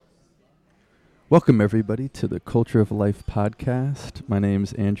Welcome, everybody, to the Culture of Life podcast. My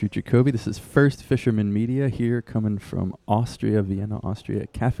name's Andrew Jacoby. This is First Fisherman Media here, coming from Austria, Vienna, Austria,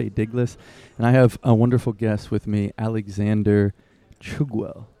 Cafe Diglis. And I have a wonderful guest with me, Alexander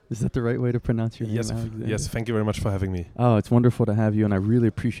Chugwell. Is that the right way to pronounce your name, Alexander? Yes, thank you very much for having me. Oh, it's wonderful to have you, and I really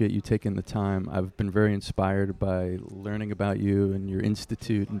appreciate you taking the time. I've been very inspired by learning about you and your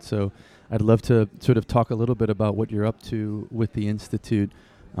institute, and so I'd love to sort of talk a little bit about what you're up to with the institute.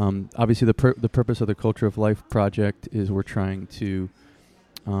 Obviously, the purpose of the Culture of Life project is we're trying to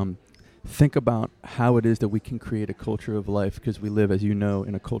think about how it is that we can create a culture of life, because we live, as you know,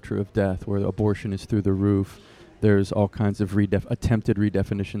 in a culture of death where abortion is through the roof. There's all kinds of attempted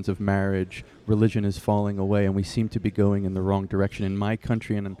redefinitions of marriage. Religion is falling away, and we seem to be going in the wrong direction in my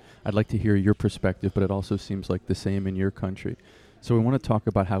country, and I'd like to hear your perspective, but it also seems like the same in your country. So we want to talk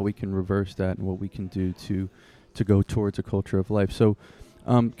about how we can reverse that and what we can do to go towards a culture of life. So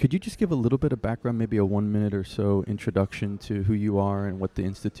could you just give a little bit of background, maybe a 1 minute or so introduction to who you are and what the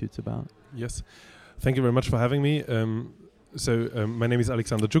Institute's about? Yes. Thank you very much for having me. My name is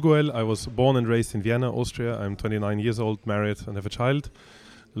Alexander Chugwell. I was born and raised in Vienna, Austria. I'm 29 years old, married, and have a child,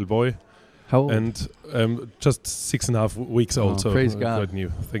 little boy. How old? And just 6.5 weeks old, so praise God. Quite new.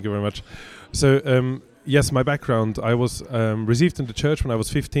 Thank you very much. So, yes, my background, I was received in the church when I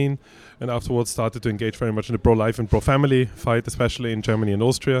was 15, and afterwards started to engage very much in the pro-life and pro-family fight, especially in Germany and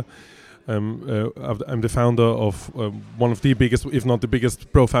Austria. I'm the founder of one of the biggest, if not the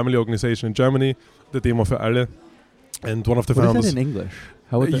biggest, pro-family organization in Germany, the Demo für alle. And one of the founders. What is that in English?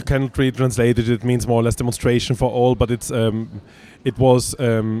 How would you cannot really translate it. It means more or less demonstration for all, but it was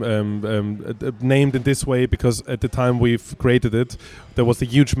named in this way because at the time we've created it, there was a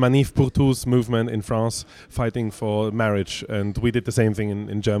huge Manif pour tous movement in France fighting for marriage, and we did the same thing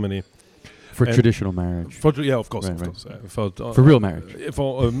in Germany. For traditional marriage. Of course. For real marriage.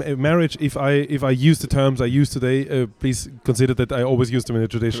 For marriage, if I use the terms I use today, please consider that I always use them in a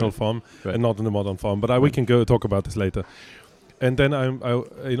traditional form and not in the modern form. But we can go talk about this later. And then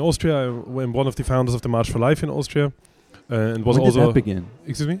in Austria, I'm one of the founders of the March for Life in Austria. And was when did that begin?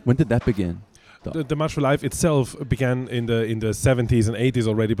 Excuse me? When did that begin? The March for Life itself began in the 70s and 80s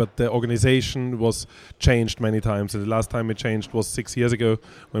already, but the organization was changed many times. And the last time it changed was 6 years ago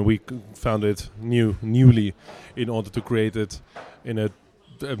when we founded it newly in order to create it in a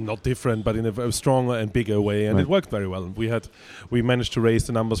not different, but in a very stronger and bigger way, and it worked very well. We managed to raise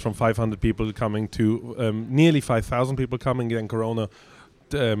the numbers from 500 people coming to nearly 5,000 people coming, and Corona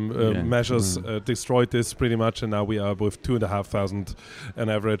measures destroyed this pretty much, and now we are with 2,500 on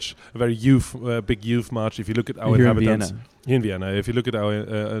average. A very big youth march. If you look at our inhabitants in Vienna, if you look at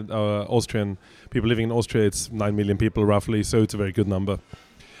our Austrian people living in Austria, it's 9 million people roughly, so it's a very good number.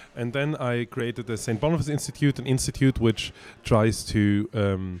 And then I created the St. Boniface Institute, an institute which tries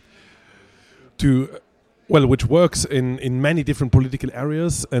which works in many different political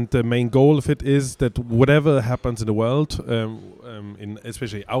areas, and the main goal of it is that whatever happens in the world, in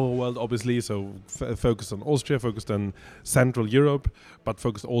especially our world, obviously, so focused on Austria, focused on Central Europe, but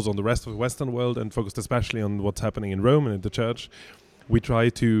focused also on the rest of the Western world, and focused especially on what's happening in Rome and in the church. We try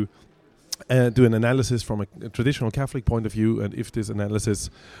to do an analysis from a traditional Catholic point of view, and if this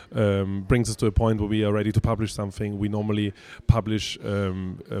analysis brings us to a point where we are ready to publish something, we normally publish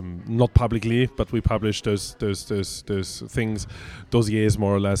not publicly, but we publish those things, dossiers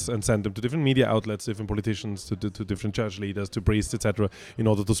more or less, and send them to different media outlets, different politicians, to different church leaders, to priests, etc., in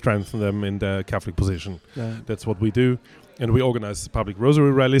order to strengthen them in their Catholic position. Yeah. That's what we do. And we organize public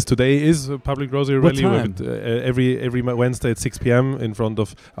rosary rallies. Today is a public rosary rally. With, every Wednesday at 6 p.m. in front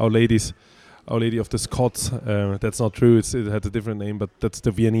of Our Lady of the Scots. That's not true. It had a different name, but that's the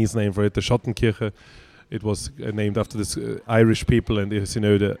Viennese name for it, the Schottenkirche. It was named after this Irish people, and as you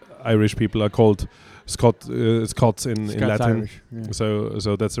know, the Irish people are called Scots in Latin. Irish, yeah.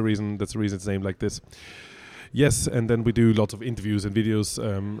 So that's the reason it's named like this. Yes, and then we do lots of interviews and videos,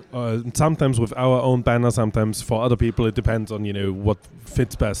 sometimes with our own banner, sometimes for other people. It depends on what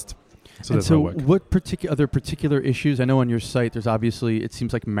fits best. So that's what other particular issues? I know on your site there's obviously, it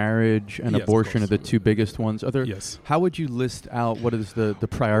seems like marriage and abortion are the two biggest ones. How would you list out what is the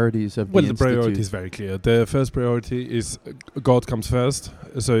priorities of the Institute? Well, the priority is very clear. The first priority is God comes first.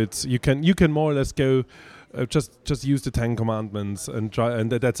 So it's you can more or less go. Just use the 10 commandments and try, and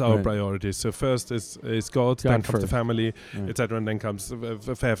that's our priority. So first is God, then comes the family, etc., and then comes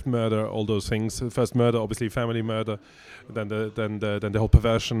theft, murder, all those things. First murder, obviously family murder, then the whole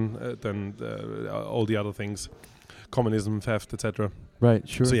perversion, then all the other things. communism, theft, etc. Right,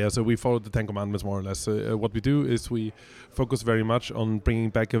 sure. So we follow the Ten Commandments more or less. What we do is we focus very much on bringing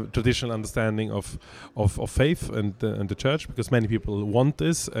back a traditional understanding of faith and the church, because many people want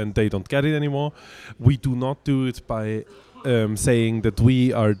this and they don't get it anymore. We do not do it by saying that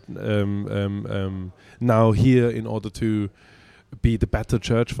we are now here in order to be the better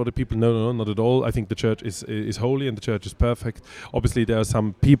church for the people. No, not at all. I think the church is holy and the church is perfect. Obviously, there are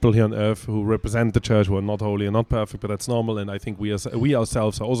some people here on earth who represent the church who are not holy and not perfect, but that's normal. And I think we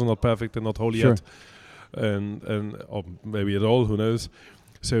ourselves are also not perfect and not holy yet, and or maybe at all. Who knows?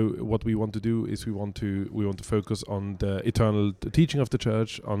 So what we want to do is we want to focus on the eternal teaching of the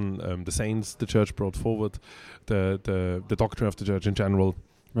church, on the saints the church brought forward, the doctrine of the church in general.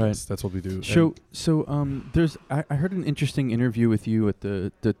 Right, that's what we do. So I heard an interesting interview with you at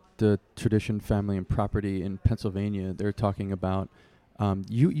the Tradition, Family, and Property in Pennsylvania. They're talking about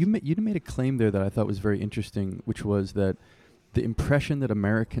you made a claim there that I thought was very interesting, which was that the impression that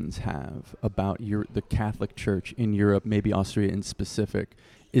Americans have about the Catholic Church in Europe, maybe Austria in specific,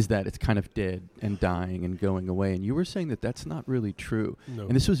 is that it's kind of dead and dying and going away. And you were saying that that's not really true. No.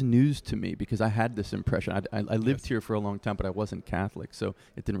 And this was news to me because I had this impression. I lived here for a long time, but I wasn't Catholic, so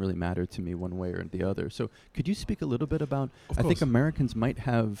it didn't really matter to me one way or the other. So could you speak a little bit about, I think Americans might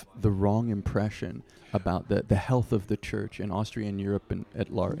have the wrong impression about the health of the church in Austria and Europe and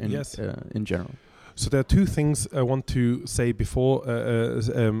in general. So there are two things I want to say before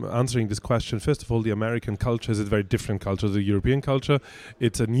answering this question. First of all, the American culture is a very different culture to the European culture.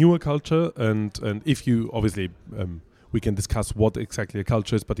 It's a newer culture, and if you obviously we can discuss what exactly a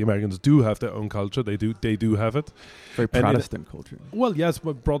culture is, but the Americans do have their own culture. They do have it. Very Protestant culture. Well, yes,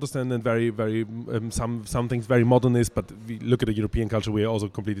 Protestant and very, very some things very modernist. But we look at the European culture, we are also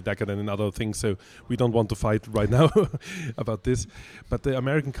completely decadent in other things. So we don't want to fight right now about this. But the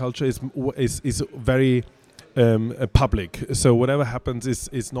American culture is very public, so whatever happens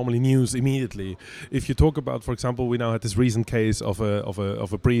is normally news immediately. If you talk about, for example, we now had this recent case of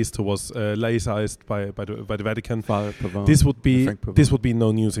a priest who was laicized by the Vatican. Father Pavone, this would be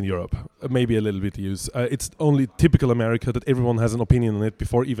no news in Europe. Maybe a little bit news. It's only typical America that everyone has an opinion on it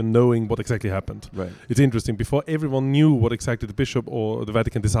before even knowing what exactly happened. Right. It's interesting. Before everyone knew what exactly the bishop or the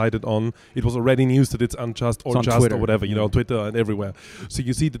Vatican decided on, it was already news that it's unjust or just Twitter, or whatever. You know, on Twitter and everywhere. So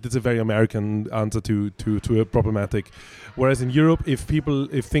you see that it's a very American answer to problematic. Whereas in Europe, if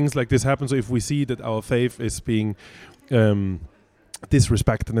things like this happen, so if we see that our faith is being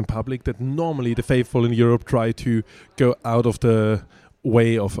disrespected in public, that normally the faithful in Europe try to go out of the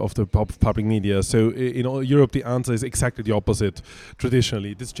way of the public media. So in Europe, the answer is exactly the opposite.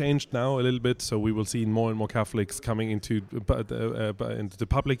 Traditionally, this changed now a little bit, so we will see more and more Catholics coming into the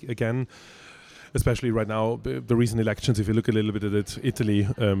public again. Especially right now, the recent elections, if you look a little bit at it, Italy,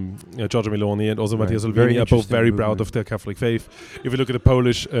 Giorgia Meloni and also Matteo Salvini are both very proud of their Catholic faith. If you look at the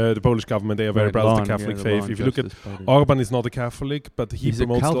Polish government, they are very proud of the Catholic faith. If you look at Orban, is not a Catholic, but he's a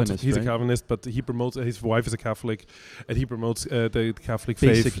Calvinist, but he promotes, his wife is a Catholic, and he promotes the Catholic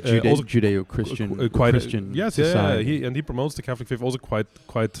faith. Also Judeo-Christian Christian society. He promotes the Catholic faith also quite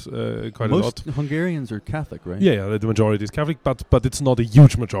Most a lot. Most Hungarians are Catholic, right? Yeah, the majority is Catholic, but it's not a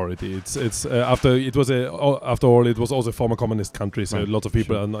huge majority. It's after all, it was also a former communist country, so lots of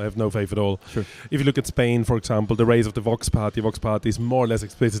people have no faith at all. Sure. If you look at Spain, for example, the rise of the Vox Party is more or less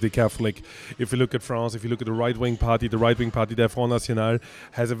explicitly Catholic. If you look at France, if you look at the right-wing party, the Front National,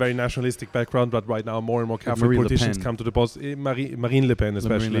 has a very nationalistic background, but right now more and more Catholic politicians come to the post. Marine Le Pen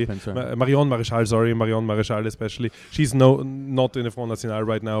especially. Marion Maréchal especially. She's not in the Front National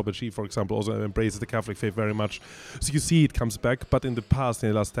right now, but she, for example, also embraces the Catholic faith very much. So you see it comes back, but in the past, in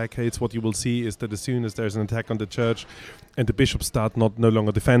the last decades, what you will see is that as soon as there's an attack on the church and the bishops start no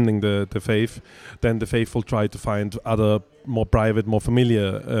longer defending the faith, then the faithful try to find other more private, more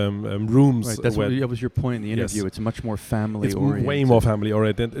familiar rooms. Right, that was your point in the interview. Yes. It's much more family-oriented. It's way more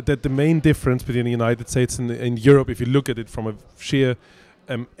family-oriented. That the main difference between the United States and Europe, if you look at it from a sheer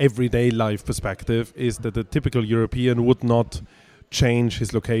everyday life perspective, is that the typical European would not change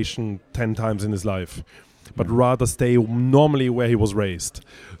his location 10 times in his life, but rather stay normally where he was raised.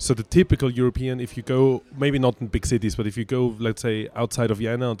 So the typical European, if you go, maybe not in big cities, but if you go, let's say, outside of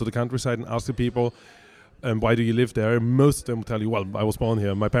Vienna to the countryside and ask the people, why do you live there? Most of them will tell you, well, I was born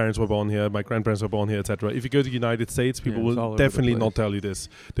here, my parents were born here, my grandparents were born here, etc. If you go to the United States, people will definitely not tell you this.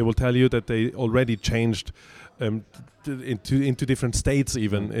 They will tell you that they already changed into different states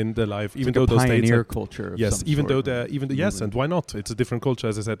even in their life, even though those states are culture. Yes, even though they're yes, and why not? It's a different culture,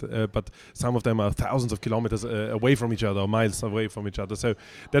 as I said. But some of them are thousands of kilometers away from each other, or miles away from each other. So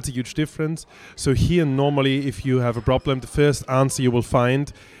that's a huge difference. So here, normally, if you have a problem, the first answer you will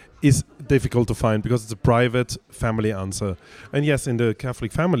find is difficult to find because it's a private family answer. And yes, in the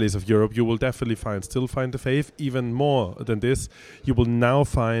Catholic families of Europe, you will definitely still find the faith. Even more than this, you will now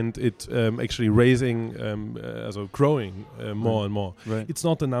find it actually growing more and more. Right. It's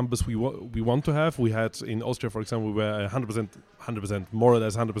not the numbers we want to have. We had in Austria, for example, we were 100%, more or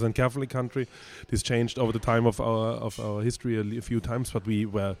less 100% Catholic country. This changed over the time of our history a few times, but we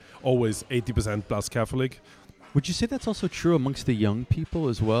were always 80% plus Catholic. Would you say that's also true amongst the young people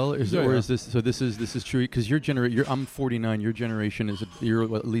as well? Is this so? This is true because I'm 49. Your generation you're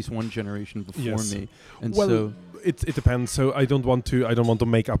at least one generation before me, and so it depends. So I don't want to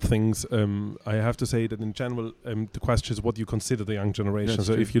make up things. I have to say that in general, the question is what you consider the young generation. That's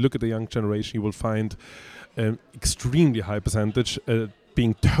so true. if you look at the young generation, you will find extremely high percentage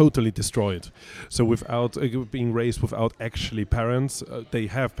being totally destroyed. So without being raised without actually parents. They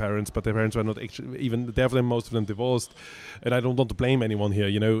have parents, but their parents were not actually, even definitely most of them divorced. And I don't want to blame anyone here.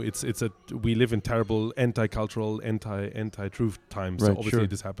 We live in terrible anti-cultural, anti-truth times. Right, so obviously sure.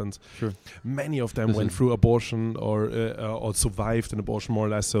 this happens. Sure. Many of them went through abortion or survived an abortion more or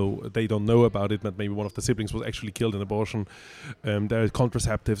less, so they don't know about it, but maybe one of the siblings was actually killed in abortion. Their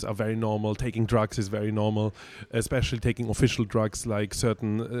contraceptives are very normal. Taking drugs is very normal, especially taking official drugs like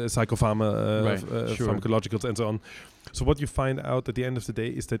certain pharmacologicals and so on. So what you find out at the end of the day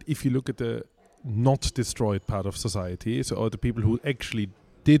is that if you look at the not destroyed part of society, so or the people who actually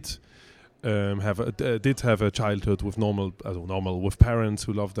did have a childhood with normal with parents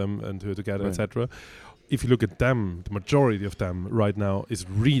who love them and who are together, Right. etc. If you look at them, the majority of them right now is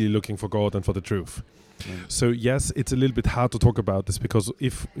really looking for God and for the truth. Right. So yes, it's a little bit hard to talk about this because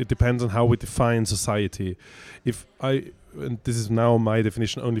if it depends on how we define society. And this is now my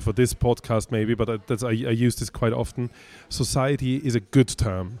definition only for this podcast maybe, but I use this quite often. Society is a good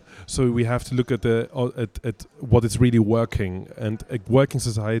term, so we have to look at at what is really working. And a working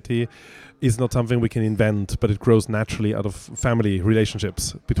society is not something we can invent, but it grows naturally out of family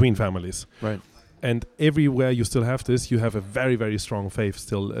relationships between families. Right. And everywhere you still have this, you have a very, very strong faith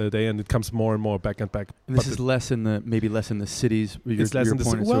still there, and it comes more and more back and back. And this is less in the cities. It's less in the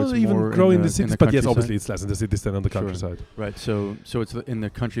cities. Well, So even growing in the cities, but yes, countryside? obviously it's less in the cities than on the Sure. countryside. Right. So it's in the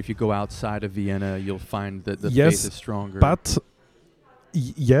country. If you go outside of Vienna, you'll find that the Yes, faith is stronger. But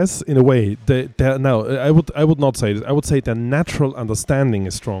yes, in a way. Now, I would not say this. I would say their natural understanding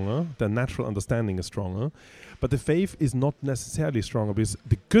is stronger. But the faith is not necessarily stronger, because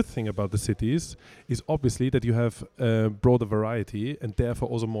the good thing about the cities is obviously that you have broader variety and therefore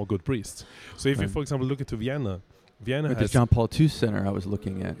also more good priests. So if you, for example, look into Vienna At the has... John Paul II Center I was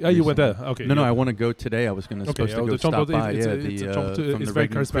looking at. Yeah, you went recently. there. Okay. No, I want to go today. I was supposed to go the John stop Paul by. it's very Regnum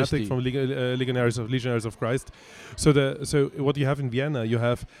charismatic Christi. from Legionaries of Christ. So what you have in Vienna, you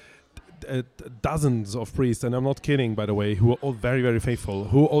have dozens of priests, and I'm not kidding, by the way, who are all very, very faithful,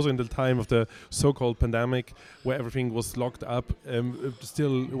 who also in the time of the so-called pandemic, where everything was locked up,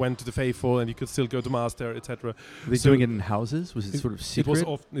 still went to the faithful, and you could still go to mass there, etc. Were they doing it in houses? Was it sort of secret?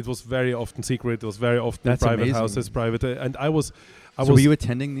 It was very often secret. It was very often That's private amazing. houses, private. And I was. So were you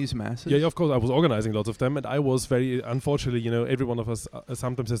attending these masses? Yeah, of course. I was organizing lots of them, and I was very. Unfortunately, every one of us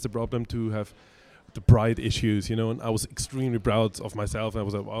sometimes has the problem to have the pride issues, and I was extremely proud of myself. And I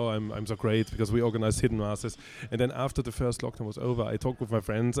was like, "Oh, I'm so great because we organized hidden masses." And then after the first lockdown was over, I talked with my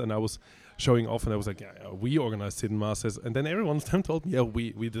friends, and I was showing off, and I was like, "Yeah, we organized hidden masses." And then everyone of them told me, "Yeah,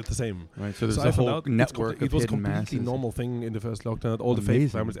 we did the same." Right. So there's a whole network It was of hidden completely masses. normal thing in the first lockdown that all the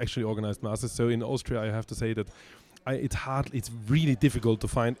faith families actually organized masses. So in Austria, I have to say that it's really difficult to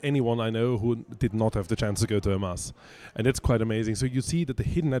find anyone I know who did not have the chance to go to a mass, and it's quite amazing. So you see that the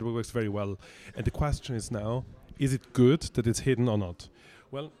hidden network works very well, and the question is now, is it good that it's hidden or not?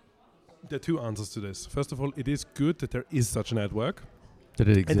 Well, there are two answers to this. First of all, it is good that there is such a network, that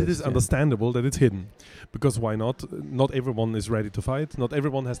it exists, and it is understandable that it's hidden, because why not? Not everyone is ready to fight, not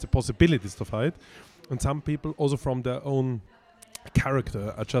everyone has the possibilities to fight, and some people also from their own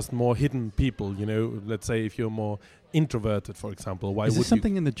character are just more hidden people. Let's say if you're more introverted, for example, why is would this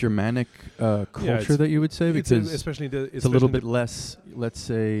something in the Germanic culture that you would say? Because especially it's a little bit less, let's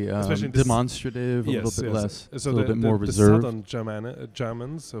say, demonstrative, a little bit less, so a little bit more the reserved. Southern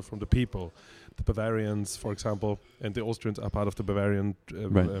Germans, so from the people, the Bavarians, for example, and the Austrians are part of the Bavarian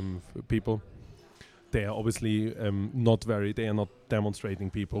people. They are obviously they are not demonstrating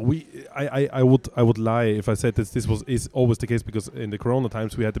people. I would lie if I said this is always the case, because in the Corona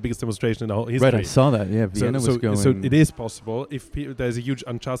times we had the biggest demonstration in the whole history. Right, I saw that. Yeah, Vienna was going. So it is possible. If there's a huge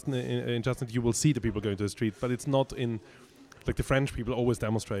injustice, you will see the people going to the street, but it's not in. Like the French people always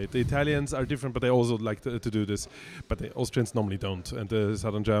demonstrate. The Italians are different, but they also like to do this. But the Austrians normally don't, and the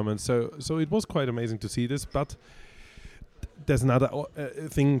Southern Germans. So it was quite amazing to see this, but there's another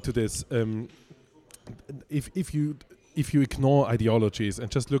thing to this. If you ignore ideologies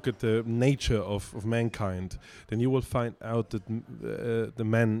and just look at the nature of mankind, then you will find out that the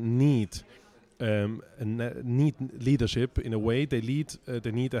men need need leadership in a way. They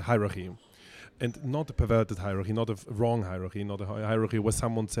need a hierarchy, and not a perverted hierarchy, not a wrong hierarchy, not a hierarchy where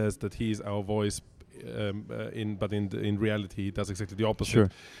someone says that he is our voice, but in reality he does exactly the opposite. Sure.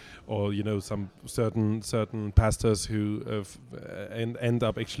 Or some certain pastors who end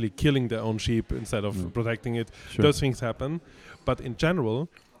up actually killing their own sheep instead of protecting it. Sure. Those things happen, but in general,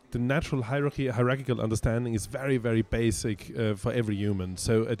 the natural hierarchical understanding is very, very basic for every human.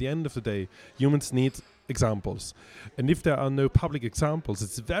 So at the end of the day, humans need examples, and if there are no public examples,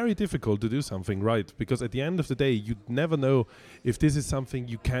 it's very difficult to do something right, because at the end of the day, you never know if this is something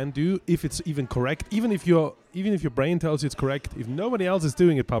you can do, if it's even correct. Even if your brain tells you it's correct, if nobody else is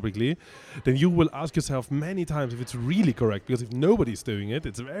doing it publicly, then you will ask yourself many times if it's really correct, because if nobody's doing it,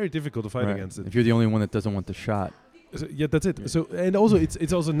 it's very difficult to fight against it. If you're the only one that doesn't want the shot. So, yeah, that's it. So, and also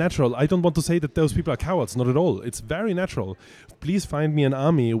it's also natural. I don't want to say that those people are cowards, not at all. It's very natural. Please find me an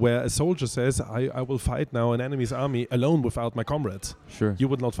army where a soldier says, I will fight now an enemy's army alone without my comrades. Sure. You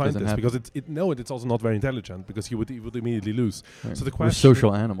would not find Doesn't this, happen. because it's also not very intelligent, because you would immediately lose. Right. So the We're question,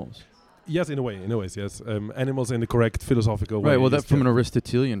 social animals. yes, in a ways, yes. Animals in the correct philosophical way. Right, well, yes, that from yeah. an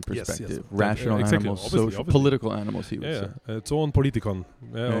Aristotelian Yes, yes. perspective. Rational Exactly, animals, obviously. political animals, he would Yeah, say. it's all on politikon,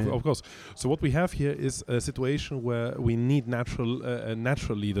 Yeah, of course. So what we have here is a situation where we need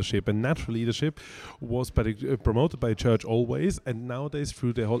natural leadership, and natural leadership was promoted by the church always, and nowadays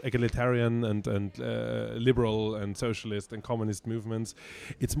through the whole egalitarian and liberal and socialist and communist movements,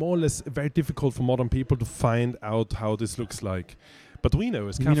 it's more or less very difficult for modern people to find out how this looks like. But we know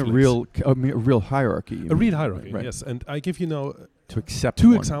as You mean Catholics, a real hierarchy. a real hierarchy, right. yes. And I give you now To accept two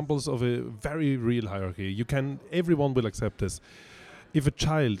one. examples of a very real hierarchy. Everyone will accept this. If a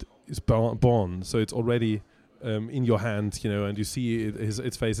child is born, so it's already in your hand, and you see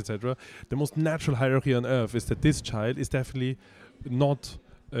its face, etc. The most natural hierarchy on earth is that this child is definitely not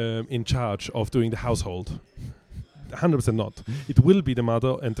in charge of doing the household. 100% not. It will be the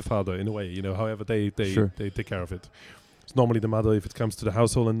mother and the father in a way, however they take care of it. It's normally the mother if it comes to the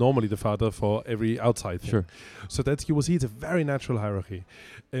household, and normally the father for every outside thing. Sure. So that you will see it's a very natural hierarchy.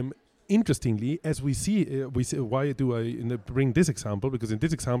 Interestingly, as we see, why do I bring this example? Because in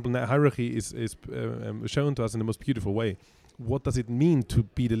this example, hierarchy is shown to us in the most beautiful way. What does it mean to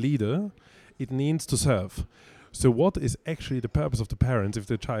be the leader? It means to serve. So what is actually the purpose of the parents if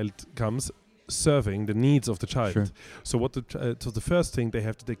the child comes? Serving the needs of the child. Sure. So so the first thing they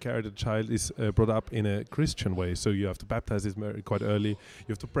have to take care of the child is brought up in a Christian way. So you have to baptize it quite early. You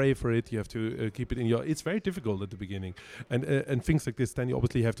have to pray for it. You have to keep it in your. It's very difficult at the beginning, and things like this. Then you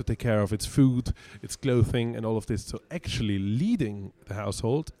obviously have to take care of its food, its clothing, and all of this. So actually, leading the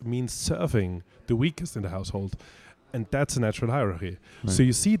household means serving the weakest in the household. And that's a natural hierarchy. Right. So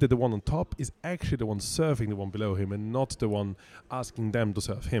you see that the one on top is actually the one serving the one below him, and not the one asking them to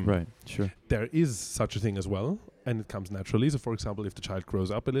serve him. Right, sure. There is such a thing as well, and it comes naturally. So for example, if the child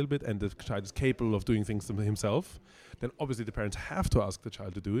grows up a little bit and the child is capable of doing things himself, then obviously the parents have to ask the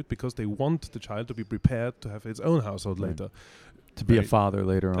child to do it, because they want the child to be prepared to have his own household later. To be a father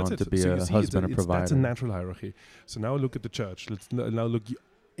later on, to be So a husband, a provider. That's a natural hierarchy. So now look at the church. Let's now look.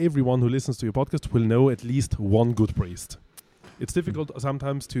 Everyone who listens to your podcast will know at least one good priest. It's difficult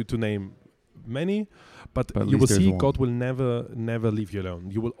sometimes to name many, but you will see God will never leave you alone.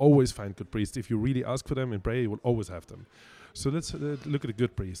 You will always find good priests. If you really ask for them in prayer, you will always have them. So let's look at a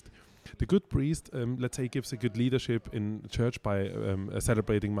good priest. The good priest, let's say, gives a good leadership in church by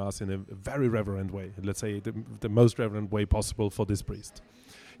celebrating Mass in a very reverent way. Let's say the most reverent way possible for this priest.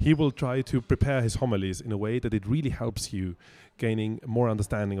 He will try to prepare his homilies in a way that it really helps you gaining more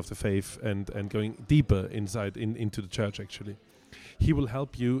understanding of the faith and going deeper inside into the church, actually. He will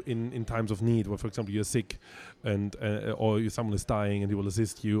help you in times of need, where, for example, you're sick and or someone is dying, and he will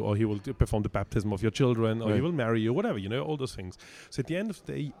assist you, or he will perform the baptism of your children, or he will marry you, whatever, all those things. So at the end of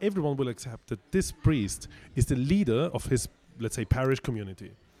the day, everyone will accept that this priest is the leader of his, let's say, parish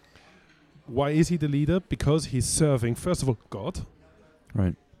community. Why is he the leader? Because he's serving, first of all, God.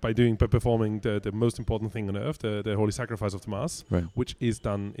 Right. By performing the most important thing on earth, the holy sacrifice of the Mass, right. which is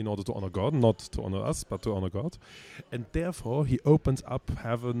done in order to honor God, not to honor us, but to honor God. And therefore, he opens up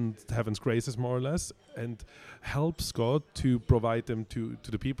heaven's graces, more or less, and helps God to provide them to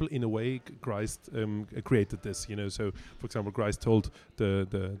the people in a way Christ created this. So, for example, Christ told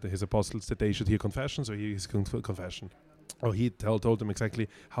his apostles that they should hear confession, so he hears confession. He told them exactly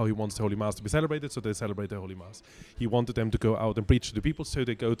how he wants the Holy Mass to be celebrated, so they celebrate the Holy Mass. He wanted them to go out and preach to the people, so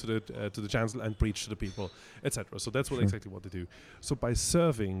they go to the chancel and preach to the people, etc. So that's exactly what they do. So by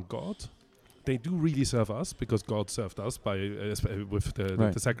serving God, they do really serve us, because God served us by with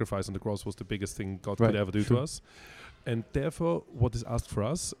the sacrifice on the cross was the biggest thing God could ever do to us. And therefore, what is asked for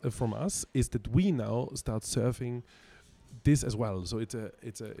us from us is that we now start serving this as well. So it's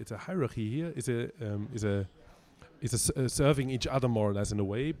a hierarchy here. It's serving each other more or less in a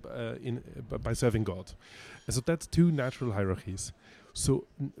way by serving God. And so that's two natural hierarchies. So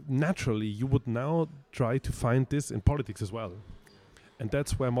naturally, you would now try to find this in politics as well. And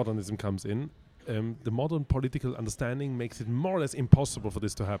that's where modernism comes in. The modern political understanding makes it more or less impossible for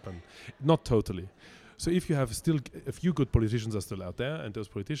this to happen. Not totally. So if you have still a few good politicians are still out there, and those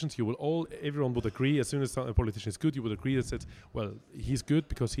politicians, everyone would agree, as soon as a politician is good, you would agree that, well, he's good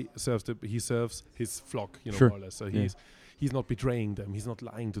because he serves his flock, more or less. So he's not betraying them, he's not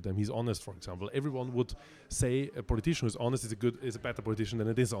lying to them, he's honest, for example. Everyone would say a politician who's honest is a better politician than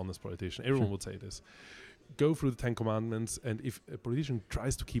a dishonest politician. Everyone would say this. Go through the 10 Commandments, and if a politician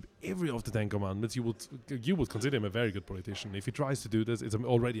tries to keep every of the 10 Commandments, you would consider him a very good politician. If he tries to do this, it's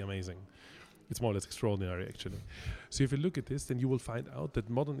already amazing. It's more or less extraordinary, actually. So if you look at this, then you will find out that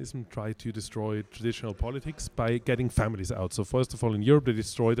modernism tried to destroy traditional politics by getting families out. So first of all, in Europe, they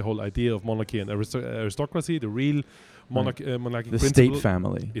destroyed the whole idea of monarchy and aristocracy, the real monarchic principle. The state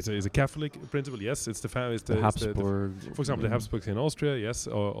family. It's a Catholic principle, yes. It's the Habsburg. For example, the Habsburgs in Austria, yes,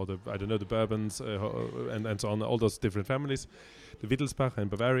 or the Bourbons, and so on, all those different families. The Wittelsbach in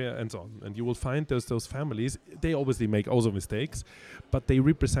Bavaria, and so on. And you will find those families, they obviously make also mistakes, but they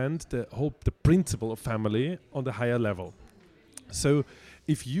represent the principle of family on the higher level. So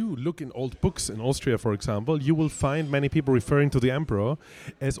if you look in old books in Austria, for example, you will find many people referring to the emperor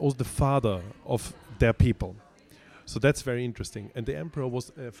as also the father of their people. So that's very interesting. And the emperor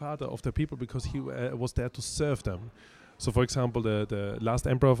was a father of their people because he was there to serve them. So for example, the last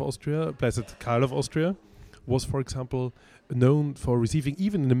emperor of Austria, Blessed Karl of Austria, was, for example, known for receiving,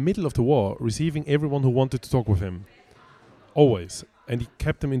 even in the middle of the war, receiving everyone who wanted to talk with him. Always. And he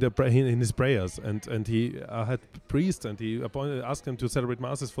kept them in his prayers. And he had priests, and he asked them to celebrate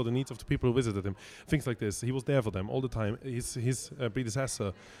masses for the needs of the people who visited him. Things like this. He was there for them all the time. His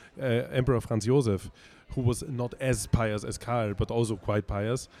predecessor, Emperor Franz Joseph, who was not as pious as Karl, but also quite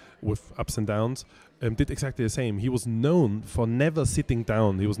pious, with ups and downs, did exactly the same. He was known for never sitting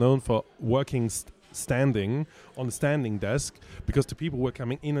down. He was known for working standing on a standing desk, because the people were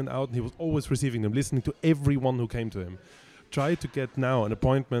coming in and out, and he was always receiving them, listening to everyone who came to him. Try to get now an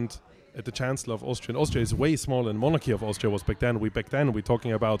appointment at the Chancellor of Austria. And Austria is way smaller than the monarchy of Austria was back then. We're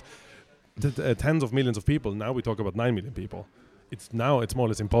talking about tens of millions of people. Now we talk about 9 million people. It's more or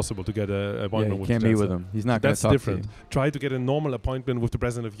less impossible to get an appointment with the Chancellor. You can't meet with him. He's not going to talk different. to you. Try to get a normal appointment with the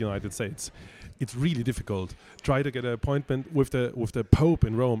President of the United States. It's really difficult. Try to get an appointment with the Pope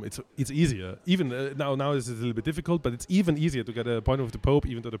in Rome. It's easier. Even now this is a little bit difficult, but it's even easier to get an appointment with the Pope,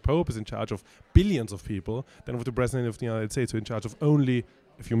 even though the Pope is in charge of billions of people, than with the President of the United States, who is in charge of only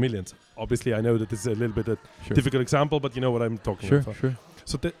a few millions. Obviously, I know that this is a little bit a difficult example, but you know what I'm talking about. Sure.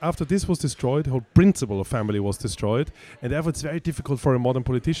 So after this was destroyed, the whole principle of family was destroyed, and therefore it's very difficult for a modern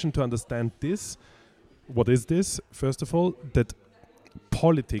politician to understand this. What is this? First of all, that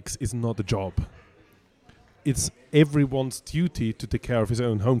politics is not a job. It's everyone's duty to take care of his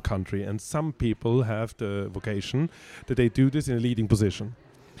own home country, and some people have the vocation that they do this in a leading position.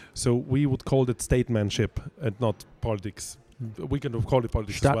 So we would call it statesmanship and not politics. We can call it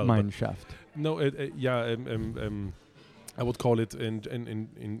politics as well. Stadtmannschaft. No, I would call it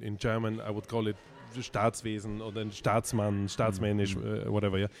in German. I would call it Staatswesen or then Staatsmann, Staatsmännisch,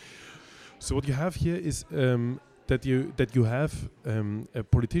 whatever. Yeah. So what you have here is that you have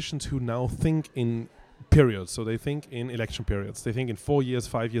politicians who now think in periods. So they think in election periods. They think in 4 years,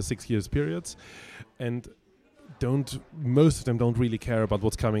 5 years, 6 years periods, and most of them don't really care about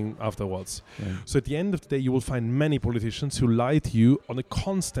what's coming afterwards. Yeah. So at the end of the day, you will find many politicians who lie to you on a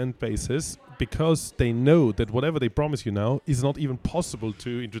constant basis, because they know that whatever they promise you now is not even possible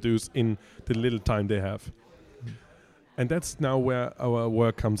to introduce in the little time they have. And that's now where our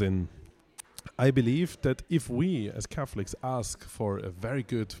work comes in. I believe that if we as Catholics ask for a very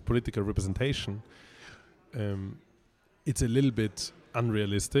good political representation, it's a little bit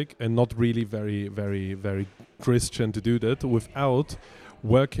unrealistic and not really very, very, very Christian to do that without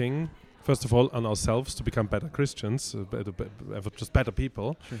working, first of all, on ourselves to become better Christians, just better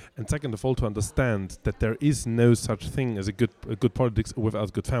people, and second of all, to understand that there is no such thing as a good politics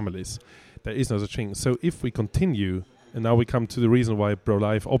without good families. There is no such thing. So if we continue And now we come to the reason why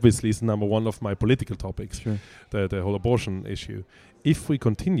pro-life obviously is number one of my political topics, Sure. the whole abortion issue. If we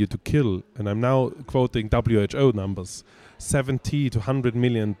continue to kill, and I'm now quoting WHO numbers, 70 to 100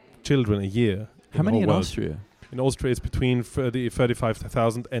 million children a year. How many in world. Austria? In Austria, it's between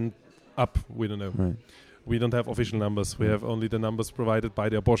 35,000 and up. We don't know. Right. We don't have official numbers. We have only the numbers provided by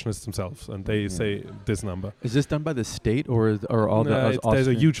the abortionists themselves, and they say this number. Is this done by the state or all the There's a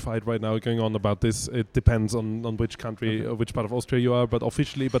Austrian? huge fight right now going on about this. It depends on which country, which part of Austria you are, but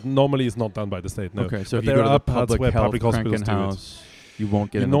normally it's not done by the state. No. Okay, so But if you there go to are the parts where public hospitals do it. Krankenhaus, you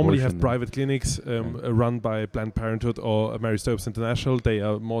won't get You an normally abortion have then. private clinics run by Planned Parenthood or Mary Stopes International. They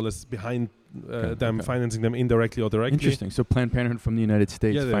are more or less behind them, financing them indirectly or directly. Interesting. So Planned Parenthood from the United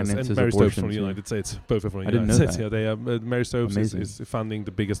States finances and Mary Stopes abortions. from the United States. Both are from the I didn't United know States. that. Yeah, they are. Mary Stopes is funding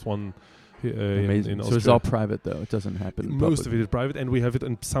the biggest one Amazing. in So Austria. it's all private though. It doesn't happen. Most of it is private, and we have it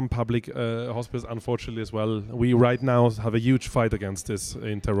in some public hospitals, unfortunately, as well. We right now have a huge fight against this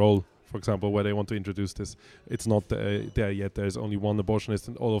in Tyrol, for example, where they want to introduce this. It's not there yet. There's only one abortionist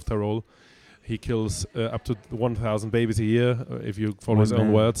in all of Tyrol. He kills up to 1,000 babies a year, if you follow his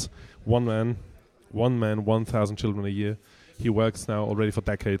own words. One man, 1,000 children a year. He works now already for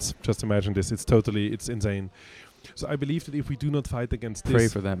decades. Just imagine this. It's insane. So I believe that if we do not fight against Pray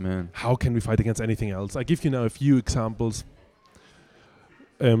this, for that man. how can we fight against anything else? I give you now a few examples.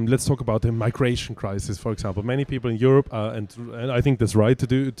 Let's talk about the migration crisis, for example. Many people in Europe are, and I think that's right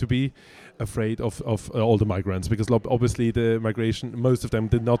to be afraid of all the migrants, because obviously the migration, most of them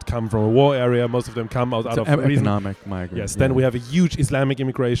did not come from a war area. Most of them come out of economic migrants. Yes. Then we have a huge Islamic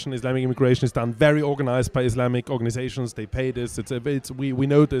immigration. Islamic immigration is done very organized by Islamic organizations. They pay this. We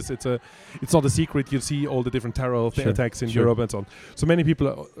know this. It's not a secret. You see all the different terror attacks in Europe and so on. So many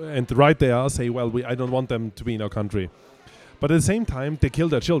people, and right they are, say, well, I don't want them to be in our country. But at the same time, they kill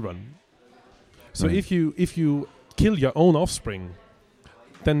their children. So if you kill your own offspring,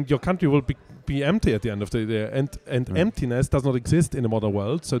 then your country will be empty at the end of the day. And emptiness does not exist in the modern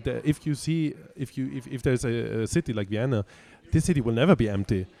world. So if there's a city like Vienna, this city will never be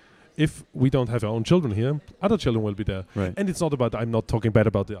empty. If we don't have our own children here, other children will be there. Right. And it's not about, I'm not talking bad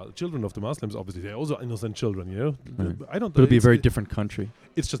about the children of the Muslims. Obviously, they're also innocent children, you know. Right. It'll be a very different country.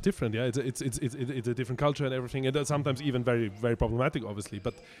 It's just different, yeah. It's a different culture and everything, and sometimes even very, very problematic, obviously.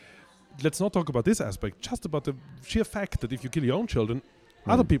 But let's not talk about this aspect. Just about the sheer fact that if you kill your own children,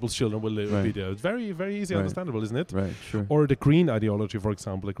 other people's children will be there. It's very, very easy understandable, isn't it? Right, sure. Or the green ideology, for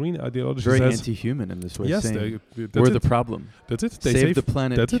example. The green ideology very says anti-human in this way. Yes, we're the problem. That's it. Save the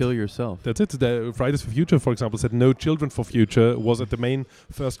planet, kill yourself. That's it. The Fridays for Future, for example, said No Children for Future was at the main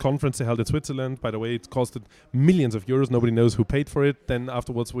first conference they held in Switzerland. By the way, it costed millions of euros. Nobody knows who paid for it. Then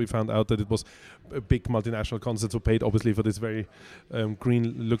afterwards we found out that it was a big multinational concerns who paid, obviously, for this very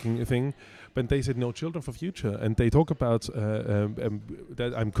green-looking thing. But they said No Children for Future. And they talk about,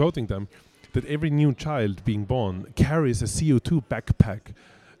 that I'm quoting them, that every new child being born carries a CO2 backpack,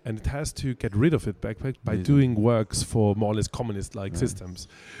 and it has to get rid of it backpack by doing works for more or less communist-like systems.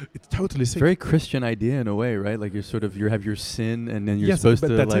 It's totally sick. Very Christian idea in a way, right? Like you have your sin, and then you're supposed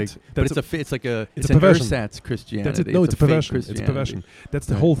to like. But it's an ersatz Christianity. That's it. No, it's a perversion. It's a perversion. That's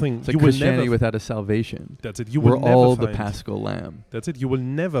the whole thing. It's like Christianity without a salvation. That's it. You will We're never all find the Paschal Lamb. That's it. You will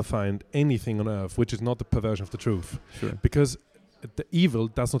never find anything on earth which is not the perversion of the truth. Sure. Because the evil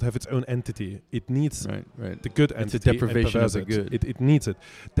does not have its own entity. It needs the good entity. It's a deprivation of the good. It needs it.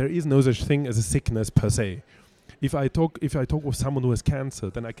 There is no such thing as a sickness per se. If I talk with someone who has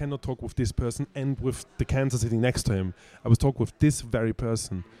cancer, then I cannot talk with this person and with the cancer sitting next to him. I will talk with this very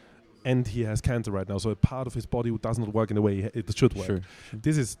person, and he has cancer right now. So a part of his body does not work in the way it should work. Sure.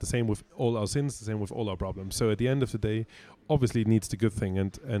 This is the same with all our sins, the same with all our problems. So at the end of the day, obviously it needs the good thing.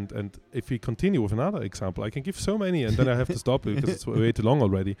 And if we continue with another example, I can give so many, and then I have to stop because it's way too long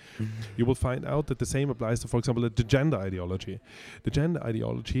already. You will find out that the same applies to, for example, the gender ideology. The gender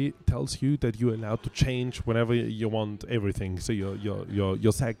ideology tells you that you're allowed to change whenever you want everything. So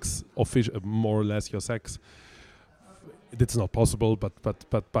your sex, more or less your sex. It's not possible,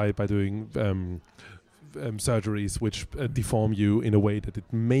 but by doing surgeries which deform you in a way that it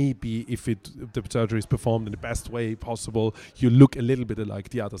may be, if the surgery is performed in the best way possible, you look a little bit like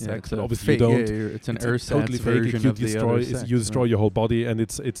the other sex, but obviously you don't. It's an ersatz totally version of the other sex. You destroy your whole body, and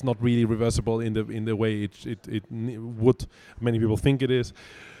it's not really reversible in the way it would. Many people think it is.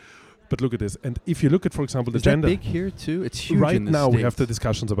 But look at this, and if you look at, for example, the gender. Is that big here too? It's huge. Right in the now, States. we have the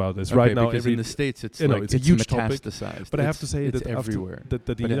discussions about this. Okay, right now, because in the States, it's it's a huge topic. Metastasized. But I have to say it's that everywhere. That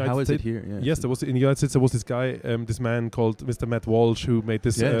the United how is it States, here? Yeah. Yes, there was in the United States. There was this guy, this man called Mr. Matt Walsh, who made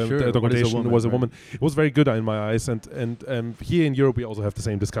this documentation. Was a woman. It was very good in my eyes, and here in Europe we also have the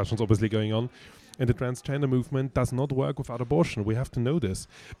same discussions, obviously going on. and the transgender movement does not work without abortion. We have to know this.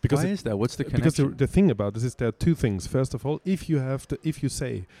 Why is that? What's the connection? Because the thing about this is there are two things. First of all, if you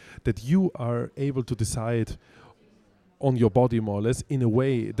say that you are able to decide on your body more or less in a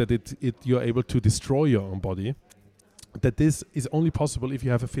way that you're able to destroy your own body, that this is only possible if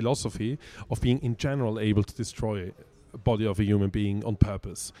you have a philosophy of being in general able to destroy a body of a human being on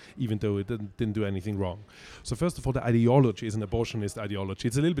purpose, even though it didn't do anything wrong. So first of all, the ideology is an abortionist ideology.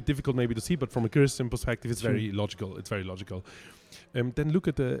 It's a little bit difficult maybe to see, but from a Christian perspective, it's very logical. It's very logical. Then look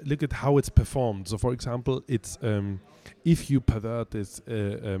at how it's performed. So for example, it's if you pervert this,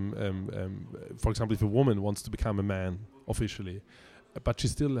 for example, if a woman wants to become a man officially, but she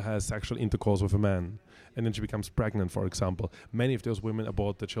still has sexual intercourse with a man, and then she becomes pregnant, for example, many of those women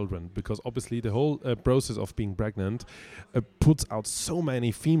abort their children, because obviously the whole process of being pregnant puts out so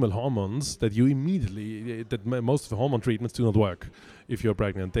many female hormones that you immediately, most of the hormone treatments do not work if you're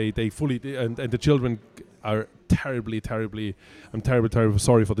pregnant. They fully, and the children are terribly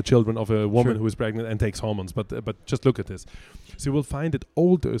sorry for the children of a woman who is pregnant and takes hormones, but just look at this. So you will find that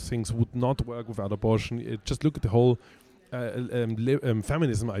all those things would not work without abortion. Just look at the whole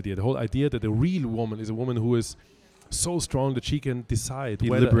feminism idea, the whole idea that a real woman is a woman who is so strong that she can decide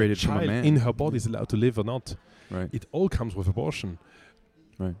whether a child in her body is allowed to live or not. Right. It all comes with abortion.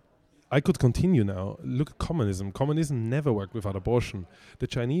 Right. I could continue now. Look at communism. Communism never worked without abortion. The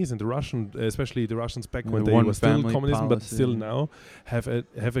Chinese and the Russian, especially the Russians back when they were still communism, but still now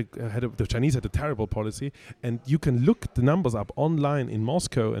the Chinese had a terrible policy. And you can look the numbers up online in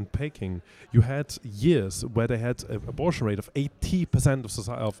Moscow and Peking. You had years where they had an abortion rate of 80% of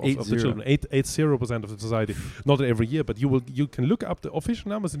society of the children, 80% of the society. Not every year, but you can look up the official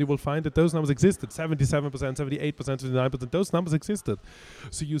numbers and you will find that those numbers existed. 77%, 78%, 79%. Those numbers existed.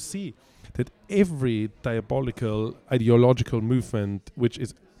 So you see that every diabolical ideological movement which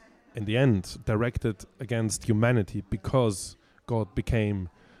is in the end directed against humanity because God became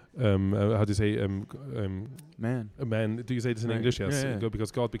how do you say man. A man. Do you say this in English? Yes. Yeah. Because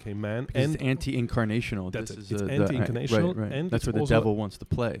God became man. Because and it's anti-incarnational. That's it's anti-incarnational. Right. And that's where the devil wants to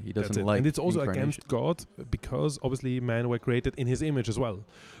play. He doesn't like. And it's also against God because obviously men were created in His image as well.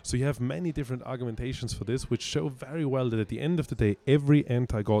 So you have many different argumentations for this, which show very well that at the end of the day, every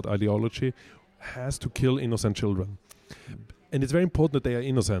anti-God ideology has to kill innocent children, and it's very important that they are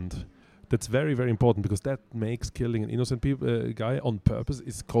innocent. That's very, very important because that makes killing an innocent guy on purpose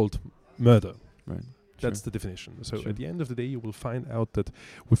is called murder. Right. That's the definition. So at the end of the day, you will find out that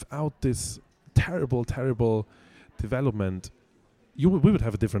without this terrible, terrible development, we would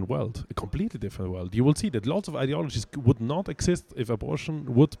have a different world, a completely different world. You will see that lots of ideologies would not exist if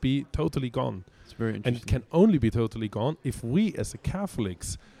abortion would be totally gone. It's very interesting. And it can only be totally gone if we as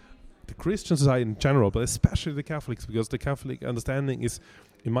Catholics, the Christian society in general, but especially the Catholics, because the Catholic understanding is,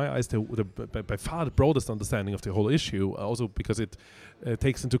 in my eyes, by far the broadest understanding of the whole issue, also because it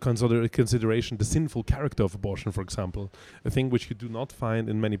takes into consideration the sinful character of abortion, for example, a thing which you do not find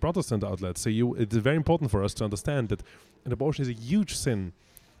in many Protestant outlets. So it's very important for us to understand that an abortion is a huge sin,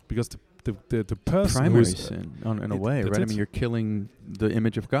 because the person primary sin in a way, right? I mean, you're killing the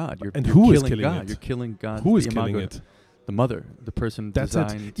image of God. You're killing God. You're killing God. Who is killing it? The mother, the person that's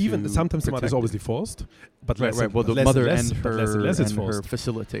designed it. Even sometimes the mother is obviously forced, but right. Well, the mother and her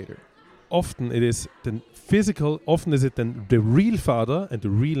facilitator. Often it is the physical. Often is it then the real father and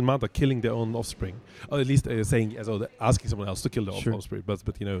the real mother killing their own offspring, or at least asking someone else to kill their offspring. But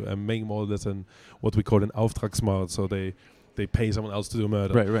making more or less what we call an Auftragsmord. So they pay someone else to do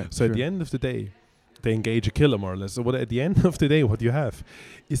murder. Right. So at the end of the day, they engage a killer more or less. So at the end of the day, what you have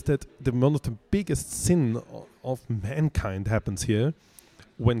is that one of the biggest sin of mankind happens here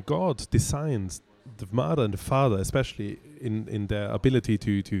when God designs the mother and the father, especially in their ability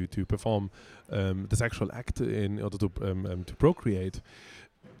to perform the sexual act in order to procreate.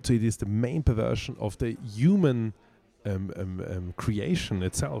 So it is the main perversion of the human creation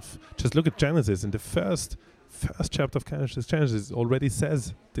itself. Just look at Genesis. In the first chapter of Genesis already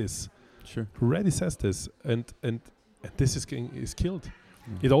says this. Sure. Already says this, and this is killed.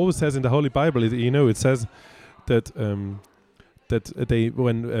 It always says in the Holy Bible, it says that when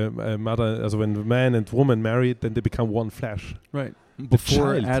man and woman marry, then they become one flesh. Right.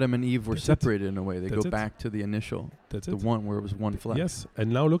 Before Adam and Eve were separated in a way, they go back to the initial, the one where it was one flesh. Yes,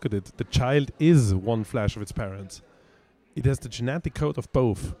 and now look at it. The child is one flesh of its parents. It has the genetic code of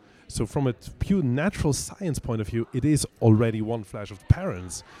both. So from a pure natural science point of view, it is already one flesh of the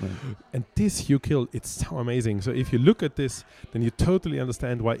parents. Right. And this you kill, it's so amazing. So if you look at this, then you totally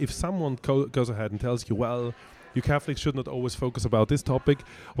understand why if someone goes ahead and tells you, well, you Catholics should not always focus about this topic.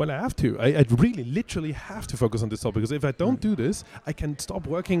 Well, I have to. I really, literally have to focus on this topic, because if I don't do this, I can stop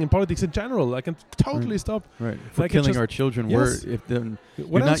working in politics in general. I can totally stop. Right. If we're killing our children,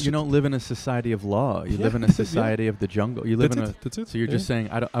 you don't live in a society of law. You live in a society of the jungle. You live That's it. So you're just saying,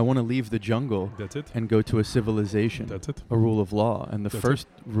 I want to leave the jungle and go to a civilization, a rule of law. And the first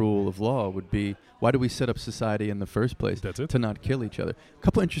rule of law would be, why do we set up society in the first place? To not kill each other. A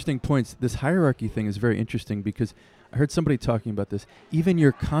couple interesting points. This hierarchy thing is very interesting, because I heard somebody talking about this. Even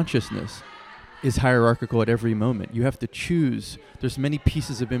your consciousness is hierarchical at every moment. You have to choose. There's many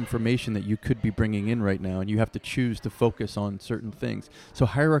pieces of information that you could be bringing in right now, and you have to choose to focus on certain things. So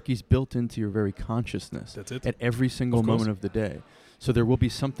hierarchy is built into your very consciousness at every single moment of the day. So there will be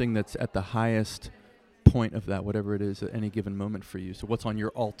something that's at the highest point of that, whatever it is at any given moment for you. So what's on your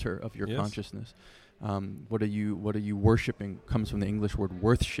altar of your consciousness? What are you worshiping? Comes from the English word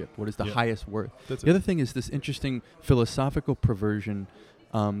worthship. What is the highest worth? The other thing is this interesting philosophical perversion.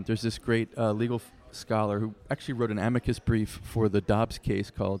 There's this great legal scholar who actually wrote an amicus brief for the Dobbs case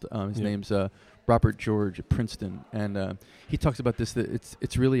called, his name's Robert George at Princeton. And he talks about this, that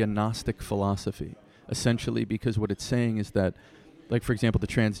it's really a Gnostic philosophy, essentially, because what it's saying is that, like, for example, the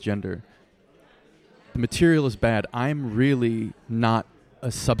transgender, the material is bad. I'm really not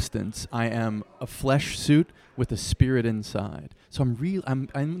a substance. I am a flesh suit with a spirit inside. So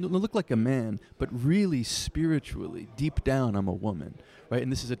I look like a man, but really spiritually, deep down, I'm a woman, right? And